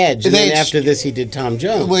an edge. And then they- after this, he did Tom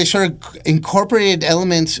Jones. Well, they sort of incorporated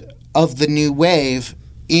elements of the new wave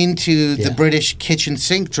into the British kitchen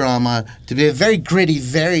sink drama to be very gritty,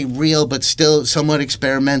 very real, but still somewhat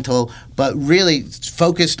experimental, but really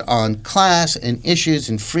focused on class and issues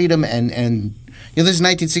and freedom and this is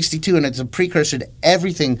 1962, and it's a precursor to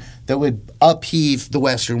everything that would upheave the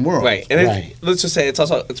Western world. Right, and Right. let's just say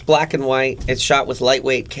it's black and white. It's shot with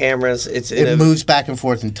lightweight cameras. It moves back and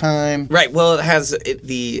forth in time. Right. Well, it has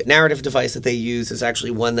the narrative device that they use is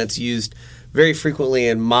actually one that's used very frequently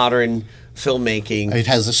in modern filmmaking. It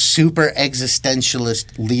has a super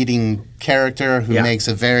existentialist leading character who makes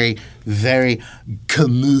a very, very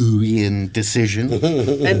Camusian decision.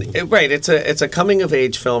 It's a coming of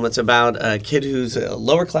age film. It's about a kid who's a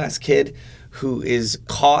lower class kid who is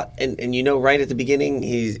caught, and right at the beginning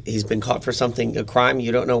he's been caught for something, a crime.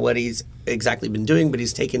 You don't know what he's exactly been doing, but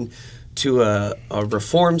he's taken to a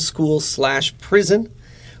reform school / prison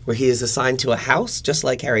where he is assigned to a house, just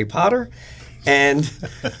like Harry Potter. And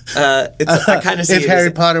I kind of see if it Harry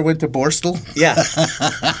as, Potter went to Borstal. yeah,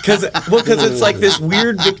 because it's like this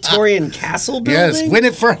weird Victorian castle building. Yes, win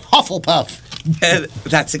it for Hufflepuff. And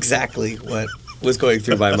that's exactly what was going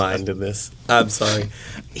through my mind in this. I'm sorry.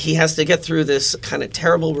 He has to get through this kind of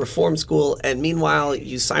terrible reform school, and meanwhile,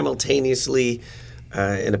 you simultaneously,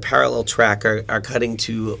 in a parallel track, are cutting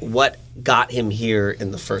to what got him here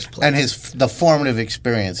in the first place. And the formative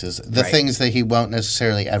experiences, the Right. things that he won't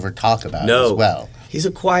necessarily ever talk about as well. He's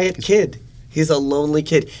a quiet kid. He's a lonely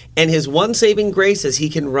kid. And his one saving grace is he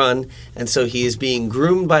can run, and so he is being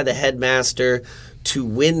groomed by the headmaster to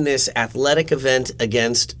win this athletic event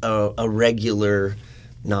against a regular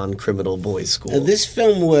non-criminal boys' school. This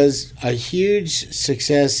film was a huge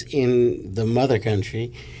success in the mother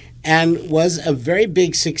country and was a very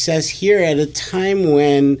big success here at a time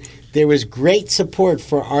when there was great support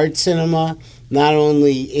for art cinema, not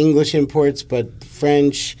only English imports, but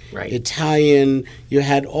French, Right. Italian. You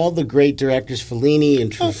had all the great directors, Fellini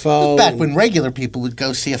and Truffaut. Back when regular people would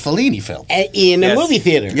go see a Fellini film. In a Yes. movie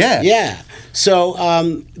theater. Yeah. Yeah.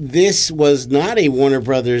 So this was not a Warner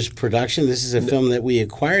Brothers production. This is a film that we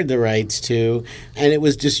acquired the rights to, and it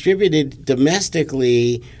was distributed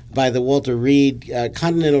domestically by the Walter Reed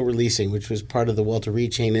Continental Releasing, which was part of the Walter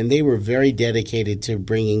Reed chain, and they were very dedicated to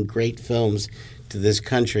bringing great films to this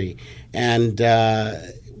country. And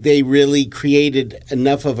they really created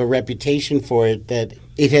enough of a reputation for it that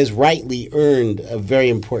it has rightly earned a very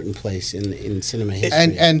important place in cinema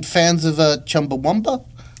history. And fans of Chumbawamba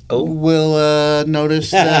will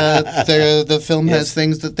notice that the film has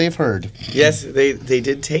things that they've heard. Yes, they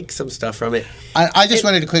did take some stuff from it. I just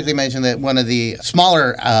wanted to quickly mention that one of the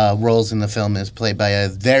smaller roles in the film is played by a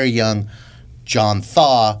very young John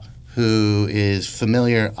Thaw, who is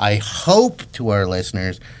familiar, I hope, to our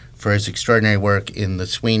listeners for his extraordinary work in The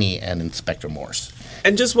Sweeney and Inspector Morse.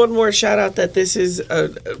 And just one more shout out that this is a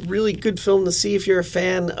really good film to see if you're a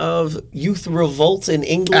fan of youth revolts in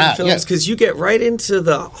England films, because you get right into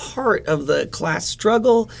the heart of the class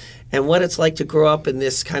struggle and what it's like to grow up in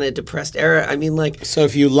this kind of depressed era. I mean, like... So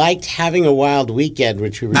if you liked Having a Wild Weekend,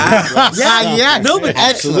 which we released last summer, No, but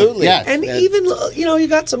absolutely. Yes. And even, you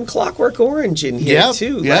got some Clockwork Orange in here, Yep,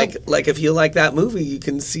 too. yep. Like if you like that movie, you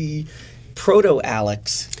can see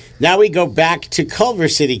Proto-Alex. Now we go back to Culver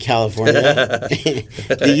City, California.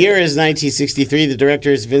 The year is 1963. The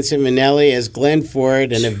director is Vincent Minnelli as Glenn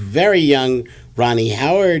Ford, and a very young Ronnie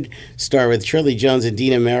Howard star with Shirley Jones and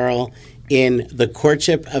Dina Merrill in The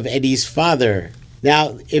Courtship of Eddie's Father.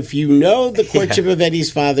 Now, if you know The Courtship of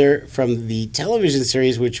Eddie's Father from the television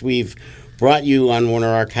series, which we've brought you on Warner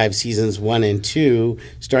Archive Seasons 1 and 2,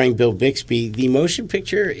 starring Bill Bixby, the motion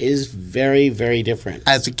picture is very, very different.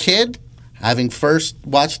 As a kid, having first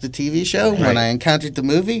watched the TV show, when I encountered the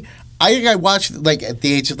movie, I think I watched, at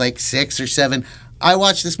the age of 6 or 7, I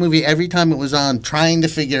watched this movie every time it was on, trying to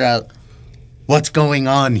figure out what's going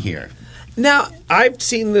on here. Now, I've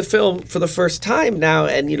seen the film for the first time now,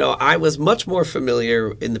 and I was much more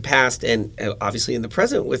familiar in the past and obviously in the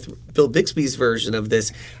present with Bill Bixby's version of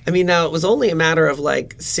this. I mean, now it was only a matter of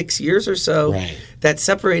like 6 years or so that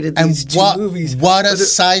separated these two movies. What a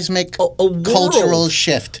seismic cultural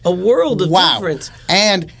shift! A world of difference.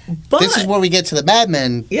 And this is where we get to the Mad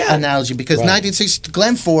Men analogy, because 1960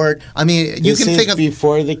 Glenn Ford. I mean, you can think of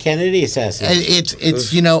before the Kennedy assassination.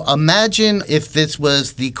 It's imagine if this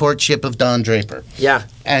was the courtship of Don Draper. Yeah.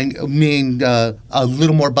 And I mean, a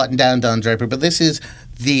little more buttoned down Don Draper, but this is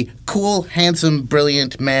the cool, handsome,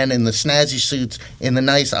 brilliant man in the snazzy suits in the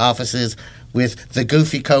nice offices with the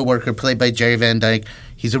goofy coworker played by Jerry Van Dyke.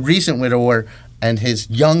 He's a recent widower, and his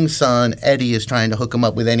young son, Eddie, is trying to hook him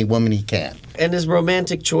up with any woman he can. And his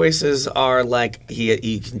romantic choices are like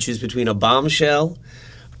he can choose between a bombshell,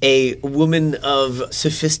 a woman of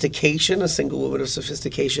sophistication, a single woman of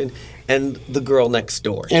sophistication, and the girl next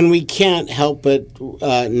door. And we can't help but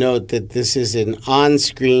note that this is an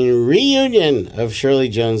on-screen reunion of Shirley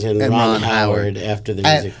Jones and Ron Howard after The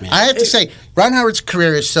Music Man. I have to say, Ron Howard's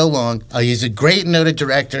career is so long. He's a great noted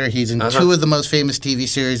director. He's in two of the most famous TV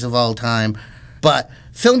series of all time. But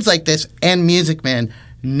films like this and Music Man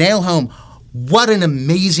nail home what an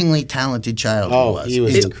amazingly talented child he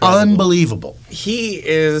was. It's incredible. Unbelievable. He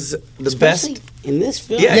is the Especially best in this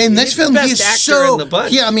film. Yeah, in this film, he's so. In the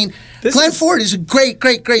bunch. Yeah, I mean, Glenn Ford is a great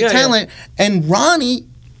talent, and Ronnie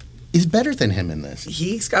is better than him in this.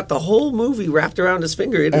 He's got the whole movie wrapped around his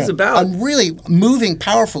finger. It is about a really moving,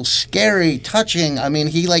 powerful, scary, touching. I mean,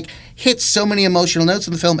 he hits so many emotional notes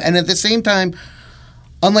in the film, and at the same time,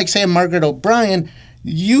 unlike say Margaret O'Brien,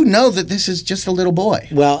 you know that this is just a little boy.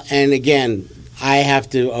 Well, and again, I have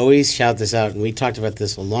to always shout this out, and we talked about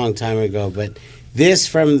this a long time ago, but this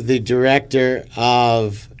from the director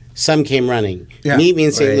of Some Came Running, Meet Me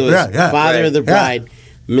in St. Louis, Father of the Bride,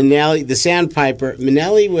 Minnelli, The Sandpiper.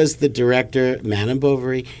 Minnelli was the director, Madame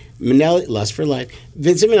Bovary, Minnelli, Lust for Life.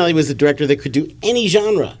 Vincent Minnelli was the director that could do any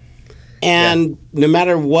genre. And no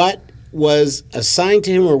matter what was assigned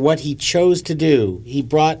to him or what he chose to do, he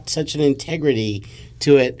brought such an integrity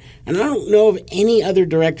to it. And I don't know of any other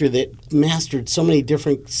director that mastered so many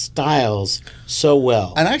different styles so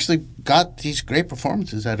well. And actually got these great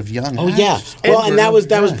performances out of young actors. Yeah. Well, and that was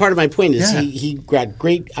part of my point is he got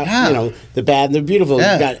great, The Bad and the Beautiful. He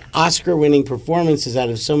got Oscar-winning performances out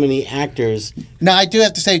of so many actors. Now, I do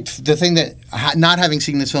have to say, the thing that, not having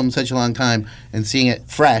seen this film in such a long time and seeing it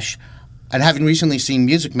fresh, and having recently seen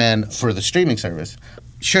Music Man for the streaming service,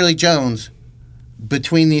 Shirley Jones,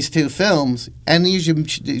 between these two films, and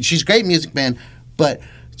she's great Music Man, but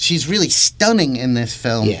she's really stunning in this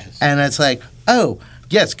film. Yes. And it's like, oh,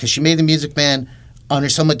 yes, because she made the Music Man under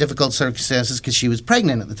somewhat difficult circumstances because she was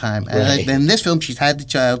pregnant at the time. And in this film, she's had the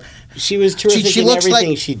child. She was terrific in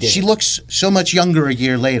everything she did. She looks so much younger a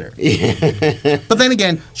year later. But then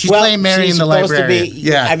again, she's playing Mary in the library.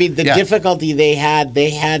 I mean, the difficulty they had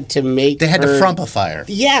to make They had to frumpify her.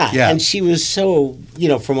 Yeah, and she was so,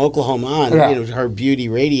 from Oklahoma on, her beauty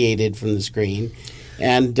radiated from the screen.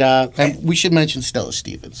 And we should mention Stella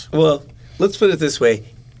Stevens. Well, let's put it this way.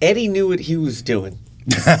 Eddie knew what he was doing.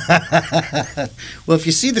 Well, if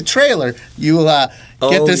you see the trailer, you'll get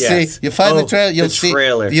to see. You find the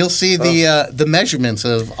trailer. You'll see the measurements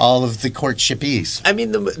of all of the courtshippies. I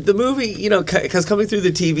mean, the movie, because coming through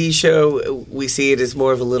the TV show, we see it as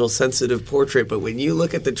more of a little sensitive portrait. But when you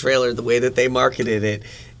look at the trailer, the way that they marketed it,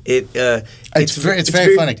 it's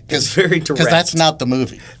very funny. It's very direct. Because that's not the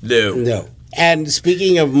movie. No. And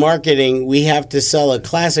speaking of marketing, we have to sell a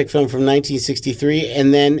classic film from 1963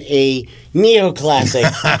 and then a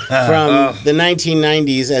neoclassic from the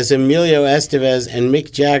 1990s as Emilio Estevez and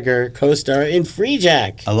Mick Jagger co-star in Free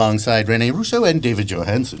Jack. Alongside Rene Russo and David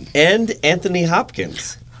Johansen. And Anthony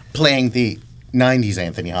Hopkins. Playing the 90s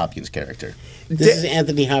Anthony Hopkins character. This is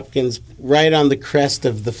Anthony Hopkins right on the crest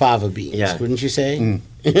of the fava beans, wouldn't you say? Mm.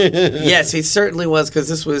 Yes, he certainly was, because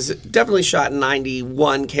this was definitely shot in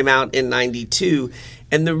 91, came out in 92.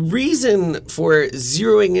 And the reason for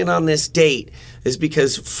zeroing in on this date is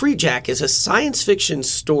because Free Jack is a science fiction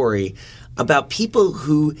story about people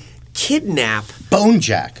who kidnap...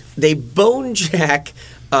 Bonejack. They bonejack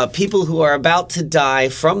people who are about to die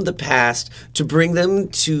from the past to bring them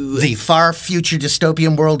to... the far future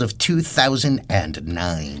dystopian world of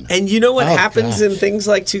 2009. And you know what happens in things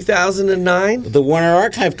like 2009? The Warner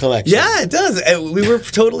Archive Collection. Yeah, it does. We were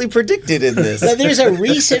totally predicted in this. Now, there's a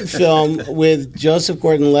recent film with Joseph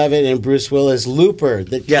Gordon-Levitt and Bruce Willis, Looper,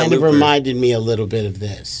 that kind of reminded me a little bit of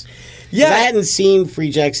this. Yeah. I hadn't seen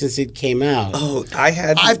Free Jack since it came out. Oh, I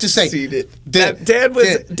had. I have to say, seen it. Dan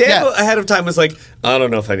ahead of time was like, I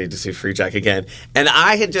don't know if I need to see Free Jack again, and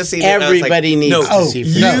I had just seen it. Everybody needs to see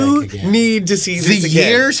Free Jack You again. need to see The this again.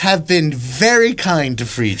 years have been very kind to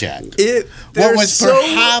Free Jack. What There's was so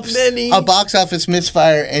perhaps many- a box office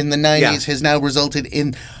misfire in the 90s Yeah. has now resulted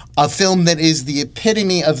in a film that is the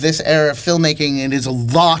epitome of this era of filmmaking and is a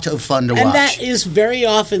lot of fun to watch. And that is very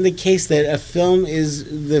often the case, that a film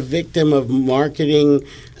is the victim of marketing,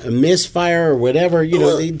 a misfire or whatever. You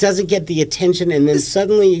know, it doesn't get the attention, and then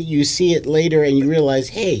suddenly you see it later and you realize,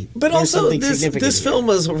 hey, But there's also, something this significant here. film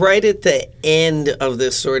was right at the end of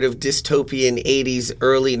this sort of dystopian 80s,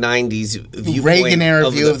 early 90s viewpoint. Reagan-era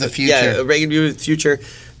view of the future. Yeah, Reagan view of the future.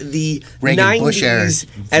 The Reagan-Bush era 90s,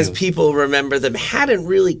 as view. people remember them, hadn't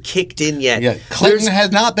really kicked in yet. Yeah, Clinton There's-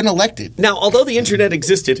 has not been elected. Now, although the internet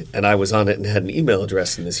existed, and I was on it and had an email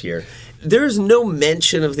address in this year, there's no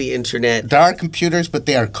mention of the internet. There are computers, but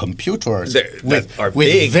they are computers That are with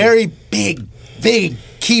big. very big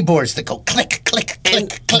keyboards that go click, click, And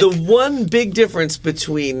click, click. the one big difference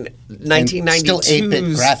between 1992's still 8-bit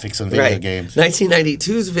graphics on video games.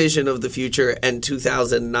 1992's vision of the future and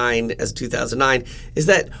 2009 as 2009 is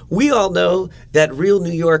that we all know that real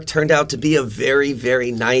New York turned out to be a very,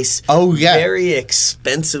 very nice, Oh, yeah. very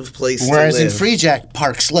expensive place Whereas to in live. Free Jack,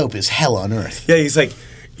 Park Slope is hell on earth. Yeah, he's like,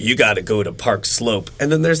 you got to go to Park Slope.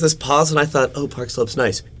 And then there's this pause, and I thought, oh, Park Slope's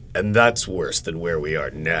nice. And that's worse than where we are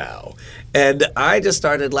now. And I just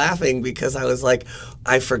started laughing because I was like,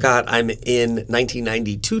 I forgot I'm in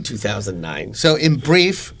 1992, 2009. So, in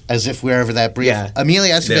brief, as if we're ever that brief, Yeah.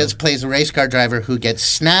 Emilio Estevez No. plays a race car driver who gets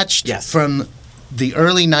snatched Yes. from the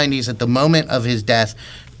early 90s at the moment of his death,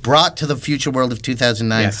 brought to the future world of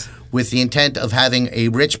 2009 Yes. with the intent of having a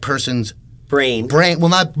rich person's Brain. well,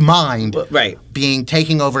 not mind, Right. being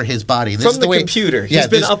taking over his body. This From is the way, computer. He's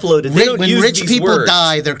been this- uploaded. They don't when use rich these people words.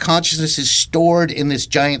 die, their consciousness is stored in this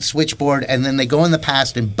giant switchboard, and then they go in the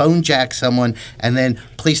past and bonejack someone, and then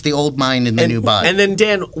place the old mind in the new body. And then,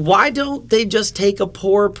 Dan, why don't they just take a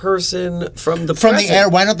poor person from the From present? the air,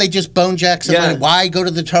 why don't they just bonejack someone? Yeah. Why go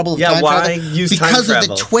to the trouble of Yeah, time why travel? use time because of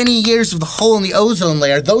travel? the 20 years of the hole in the ozone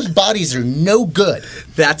layer, those bodies are no good.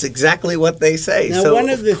 That's exactly what they say. Now, so, one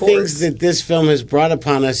of the course. things that this film has brought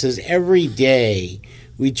upon us is every day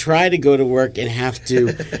we try to go to work and have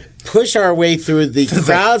to push our way through the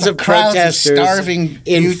crowds of crowds of protesters starving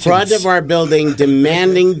in mutants. front of our building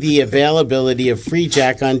demanding the availability of Free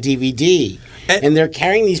Jack on DVD. And they're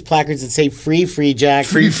carrying these placards that say Free Jack.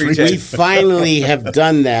 Free Jack. We finally have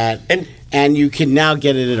done that. And you can now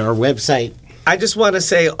get it at our website. I just want to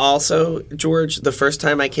say also, George, the first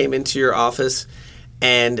time I came into your office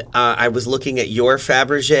and I was looking at your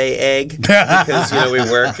Fabergé egg because we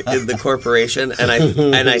work in the corporation, and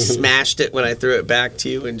I smashed it when I threw it back to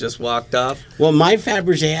you and just walked off. Well, my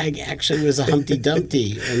Fabergé egg actually was a Humpty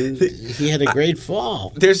Dumpty, and he had a great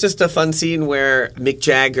fall. There's just a fun scene where Mick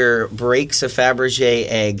Jagger breaks a Fabergé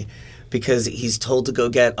egg because he's told to go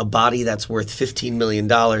get a body that's worth $15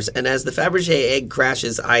 million. And as the Fabergé egg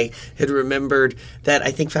crashes, I had remembered that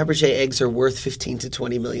I think Fabergé eggs are worth $15 to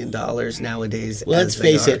 $20 million nowadays. Well, let's as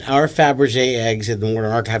they face are. it, our Fabergé eggs in the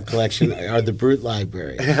Warner Archive collection are the Brute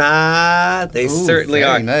Library. They certainly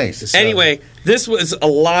very are. nice. Anyway, this was a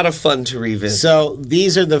lot of fun to revisit. So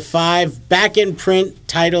these are the 5 back-in-print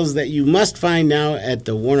titles that you must find now at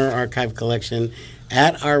the Warner Archive collection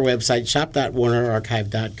at our website,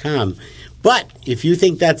 shop.warnerarchive.com. But if you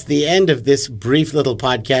think that's the end of this brief little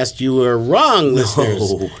podcast, you are wrong,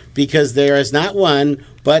 listeners. Because there is not one,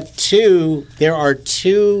 but 2. There are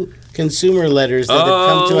 2 consumer letters that have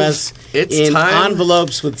come to us it's in time.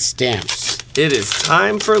 envelopes with stamps. It is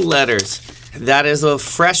time for letters. That is a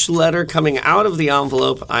fresh letter coming out of the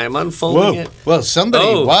envelope. I am unfolding it. Well, somebody,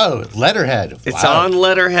 Oh. whoa, letterhead. It's Wow. on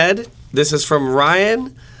letterhead. This is from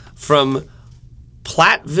Ryan from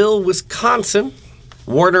Platteville, Wisconsin,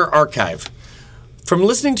 Warner Archive. From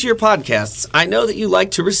listening to your podcasts, I know that you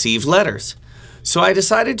like to receive letters. So I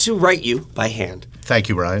decided to write you by hand Thank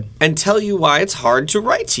you, Ryan. and tell you why it's hard to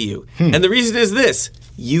write to you. And the reason is this: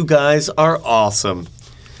 you guys are awesome.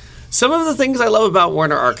 Some of the things I love about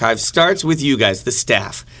Warner Archive starts with you guys, the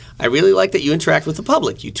staff. I really like that you interact with the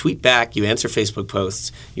public. You tweet back, you answer Facebook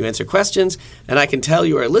posts, you answer questions, and I can tell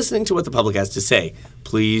you are listening to what the public has to say.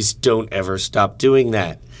 Please don't ever stop doing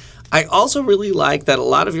that. I also really like that a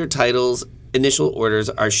lot of your titles' initial orders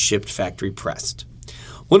are shipped factory pressed.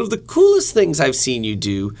 One of the coolest things I've seen you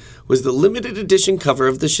do was the limited edition cover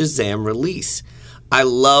of the Shazam release. I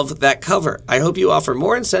love that cover. I hope you offer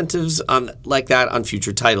more incentives like that on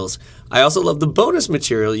future titles. I also love the bonus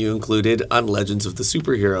material you included on Legends of the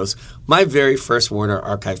Superheroes, my very first Warner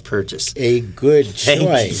Archive purchase. A good Thank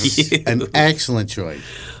choice. you. An excellent choice.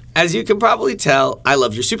 As you can probably tell, I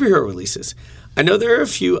love your superhero releases. I know there are a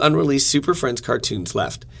few unreleased Super Friends cartoons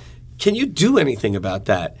left. Can you do anything about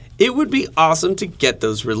that? It would be awesome to get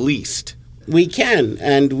those released. We can,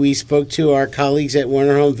 and we spoke to our colleagues at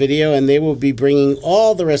Warner Home Video, and they will be bringing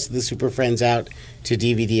all the rest of the Super Friends out to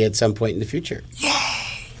DVD at some point in the future.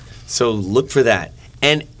 So look for that.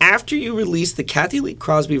 And after you released the Kathy Lee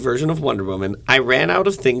Crosby version of Wonder Woman, I ran out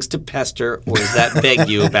of things to pester or is that beg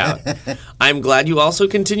you about. I'm glad you also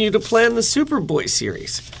continue to plan the Superboy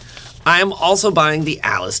series. I am also buying the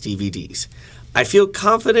Alice DVDs. I feel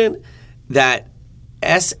confident that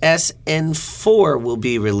SSN4 will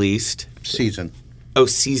be released. Season. Oh,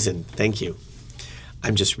 season. Thank you.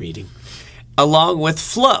 I'm just reading. Along with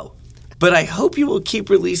Flo. But I hope you will keep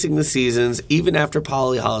releasing the seasons even after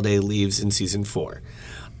Polly Holiday leaves in season 4.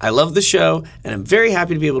 I love the show, and I'm very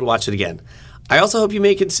happy to be able to watch it again. I also hope you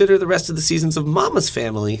may consider the rest of the seasons of Mama's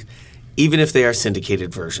Family, even if they are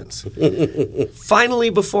syndicated versions.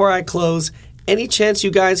 Finally, before I close, any chance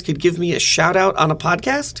you guys could give me a shout-out on a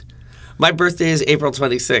podcast? My birthday is April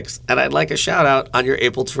 26th, and I'd like a shout-out on your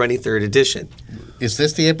April 23rd edition. Is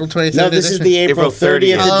this the April 23rd No, this edition? is the April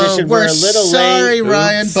 30th edition. We're a little sorry, late.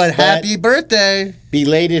 Ryan, Oops. but happy birthday.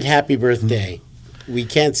 Belated happy birthday. We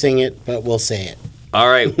can't sing it, but we'll say it. All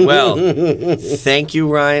right, well, thank you,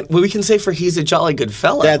 Ryan. Well, we can say for he's a jolly good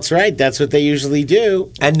fellow. That's right. That's what they usually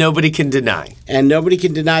do. And nobody can deny. And nobody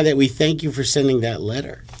can deny that we thank you for sending that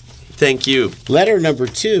letter. Thank you. Letter number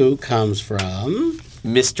 2 comes from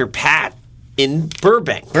Mr. Pat in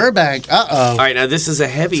Burbank. Burbank. All right, now this is a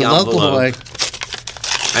heavy It's a local envelope. boy.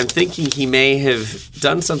 I'm thinking he may have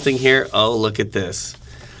done something here. Oh, look at this.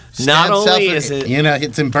 Not Stamp only self- is it... You know,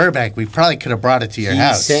 it's in Burbank. We probably could have brought it to your he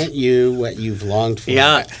house. sent you what you've longed for.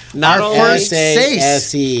 Yeah, not Our only... first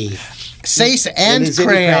S-A-S-E. Sace And and is it in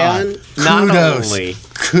crayon. Not Kudos. only-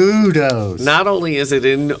 Kudos. Not only is it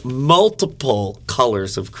in multiple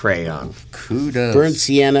colors of crayon, Kudos. Burnt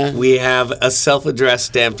sienna. we have a self-addressed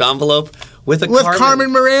stamped envelope with a With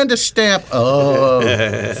Carmen Miranda stamp. Oh,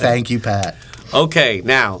 thank you, Pat. Okay,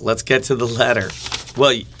 now let's get to the letter.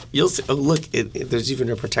 Well, you'll see. Oh, look, there's even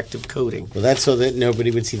a protective coating. Well, that's so that nobody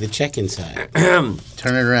would see the check inside.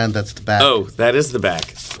 Turn it around. That's the back. Oh, that is the back.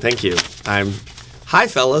 Thank you. Hi,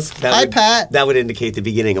 fellas. Hi, Pat. That would indicate the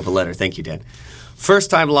beginning of a letter. Thank you, Dan. First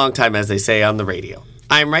time, long time, as they say on the radio.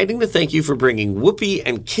 I am writing to thank you for bringing Whoopi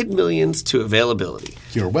and Kid Millions to availability.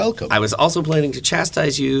 You're welcome. I was also planning to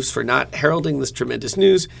chastise you for not heralding this tremendous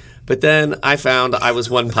news, but then I found I was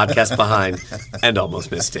one podcast behind and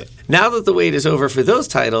almost missed it. Now that the wait is over for those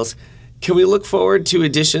titles, can we look forward to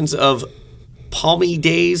editions of Palmy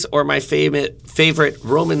Days or my favorite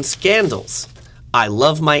Roman Scandals? I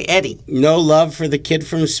love my Eddie. No love for the kid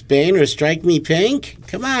from Spain or Strike Me Pink?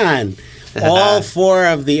 Come on. All 4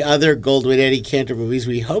 of the other Goldwyn Eddie Cantor movies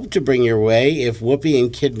we hope to bring your way. If Whoopi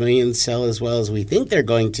and Kid Millions sell as well as we think they're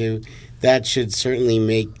going to, that should certainly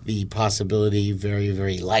make the possibility very,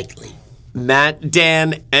 very likely. Matt,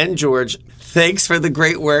 Dan, and George, thanks for the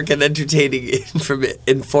great work and entertaining,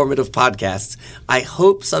 informative podcasts. I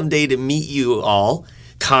hope someday to meet you all,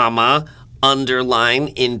 underline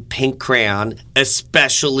in pink crayon,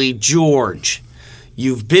 especially George.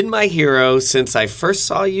 You've been my hero since I first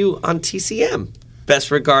saw you on TCM. Best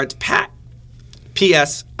regards, Pat.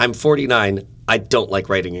 P.S. I'm 49. I don't like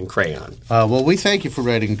writing in crayon. Well, we thank you for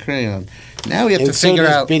writing crayon. Now we have to And so figure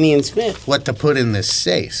does out Binny and Smith. what to put in this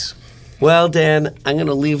safe. Well, Dan, I'm going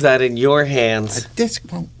to leave that in your hands. This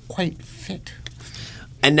won't quite fit.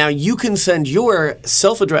 And now you can send your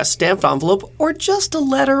self-addressed stamped envelope or just a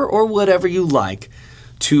letter or whatever you like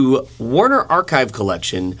to Warner Archive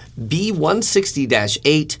Collection,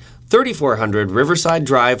 B160-8, 3400 Riverside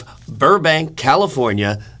Drive, Burbank,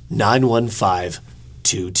 California,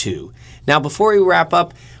 91522. Now, before we wrap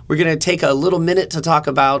up, we're going to take a little minute to talk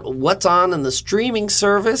about what's on in the streaming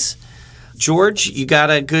service. George, you got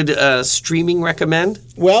a good streaming recommend?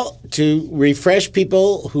 Well, to refresh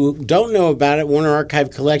people who don't know about it, Warner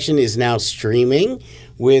Archive Collection is now streaming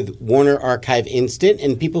with Warner Archive Instant,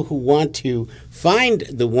 and people who want to find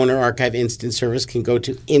the Warner Archive Instant service can go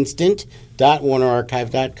to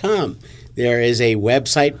instant.warnerarchive.com. There is a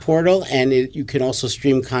website portal, and you can also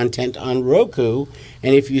stream content on Roku.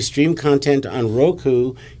 And if you stream content on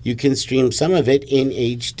Roku, you can stream some of it in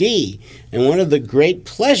HD. And one of the great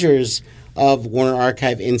pleasures of Warner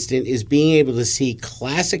Archive Instant is being able to see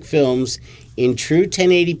classic films in true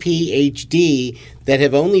 1080p HD that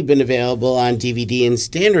have only been available on DVD in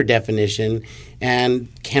standard definition and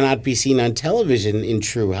cannot be seen on television in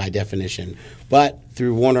true high definition. But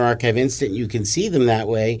through Warner Archive Instant, you can see them that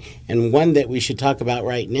way. And one that we should talk about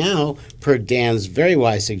right now, per Dan's very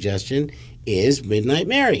wise suggestion, is Midnight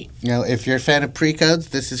Mary. If you're a fan of pre-codes,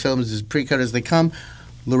 this is filmed as pre-code as they come.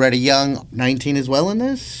 Loretta Young, 19 as well in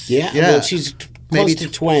this? Yeah. Well, she's close to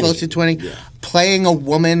 20. Close to 20. Yeah. Playing a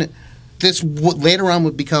woman. This later on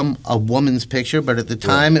would become a woman's picture, but at the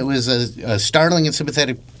time it was a startling and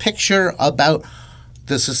sympathetic picture about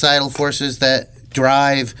the societal forces that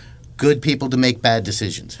drive good people to make bad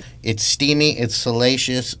decisions. It's steamy, it's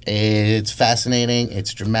salacious, it's fascinating,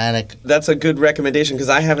 it's dramatic. That's a good recommendation because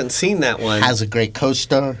I haven't seen that one. Has a great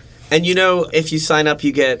co-star. And if you sign up,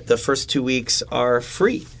 you get the first 2 weeks are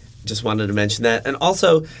free. Just wanted to mention that. And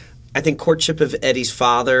also, I think Courtship of Eddie's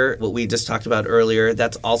Father, what we just talked about earlier,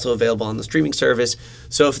 that's also available on the streaming service.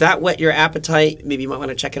 So if that whet your appetite, maybe you might want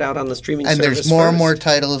to check it out on the streaming service. And there's more and more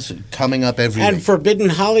titles coming up every week. And Forbidden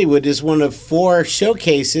Hollywood is one of 4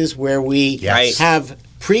 showcases where we have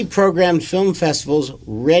pre-programmed film festivals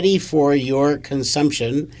ready for your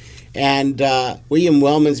consumption. And William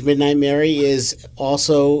Wellman's Midnight Mary is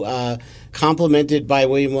also complemented by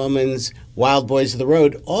William Wellman's Wild Boys of the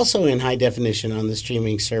Road, also in high definition on the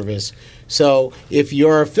streaming service. So if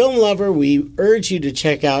you're a film lover, we urge you to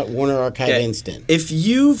check out Warner Archive Instant. If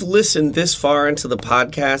you've listened this far into the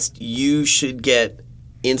podcast, you should get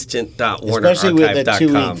instant.warnerarchive.com. Especially with a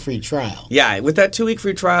 2-week free trial. Yeah, with that 2-week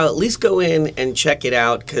free trial, at least go in and check it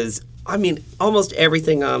out because, almost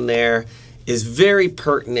everything on there is very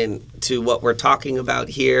pertinent to what we're talking about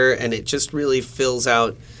here, and it just really fills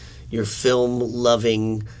out your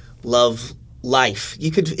film-loving love life.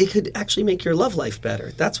 It could actually make your love life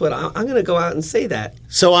better. That's what I'm going to go out and say that.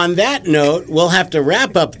 So on that note, we'll have to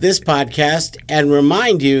wrap up this podcast and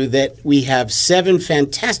remind you that we have 7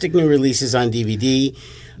 fantastic new releases on DVD.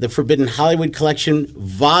 The Forbidden Hollywood Collection,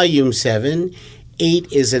 Volume 7,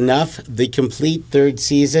 8 is Enough, the complete 3rd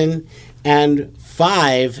season, and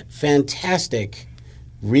 5 fantastic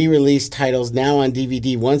re-release titles now on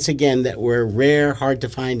DVD, once again, that were rare, hard to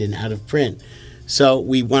find, and out of print. So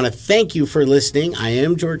we want to thank you for listening. I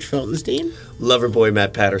am George Feltenstein. Loverboy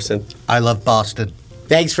Matt Patterson. I love Boston.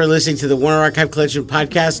 Thanks for listening to the Warner Archive Collection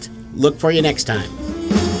podcast. Look for you next time.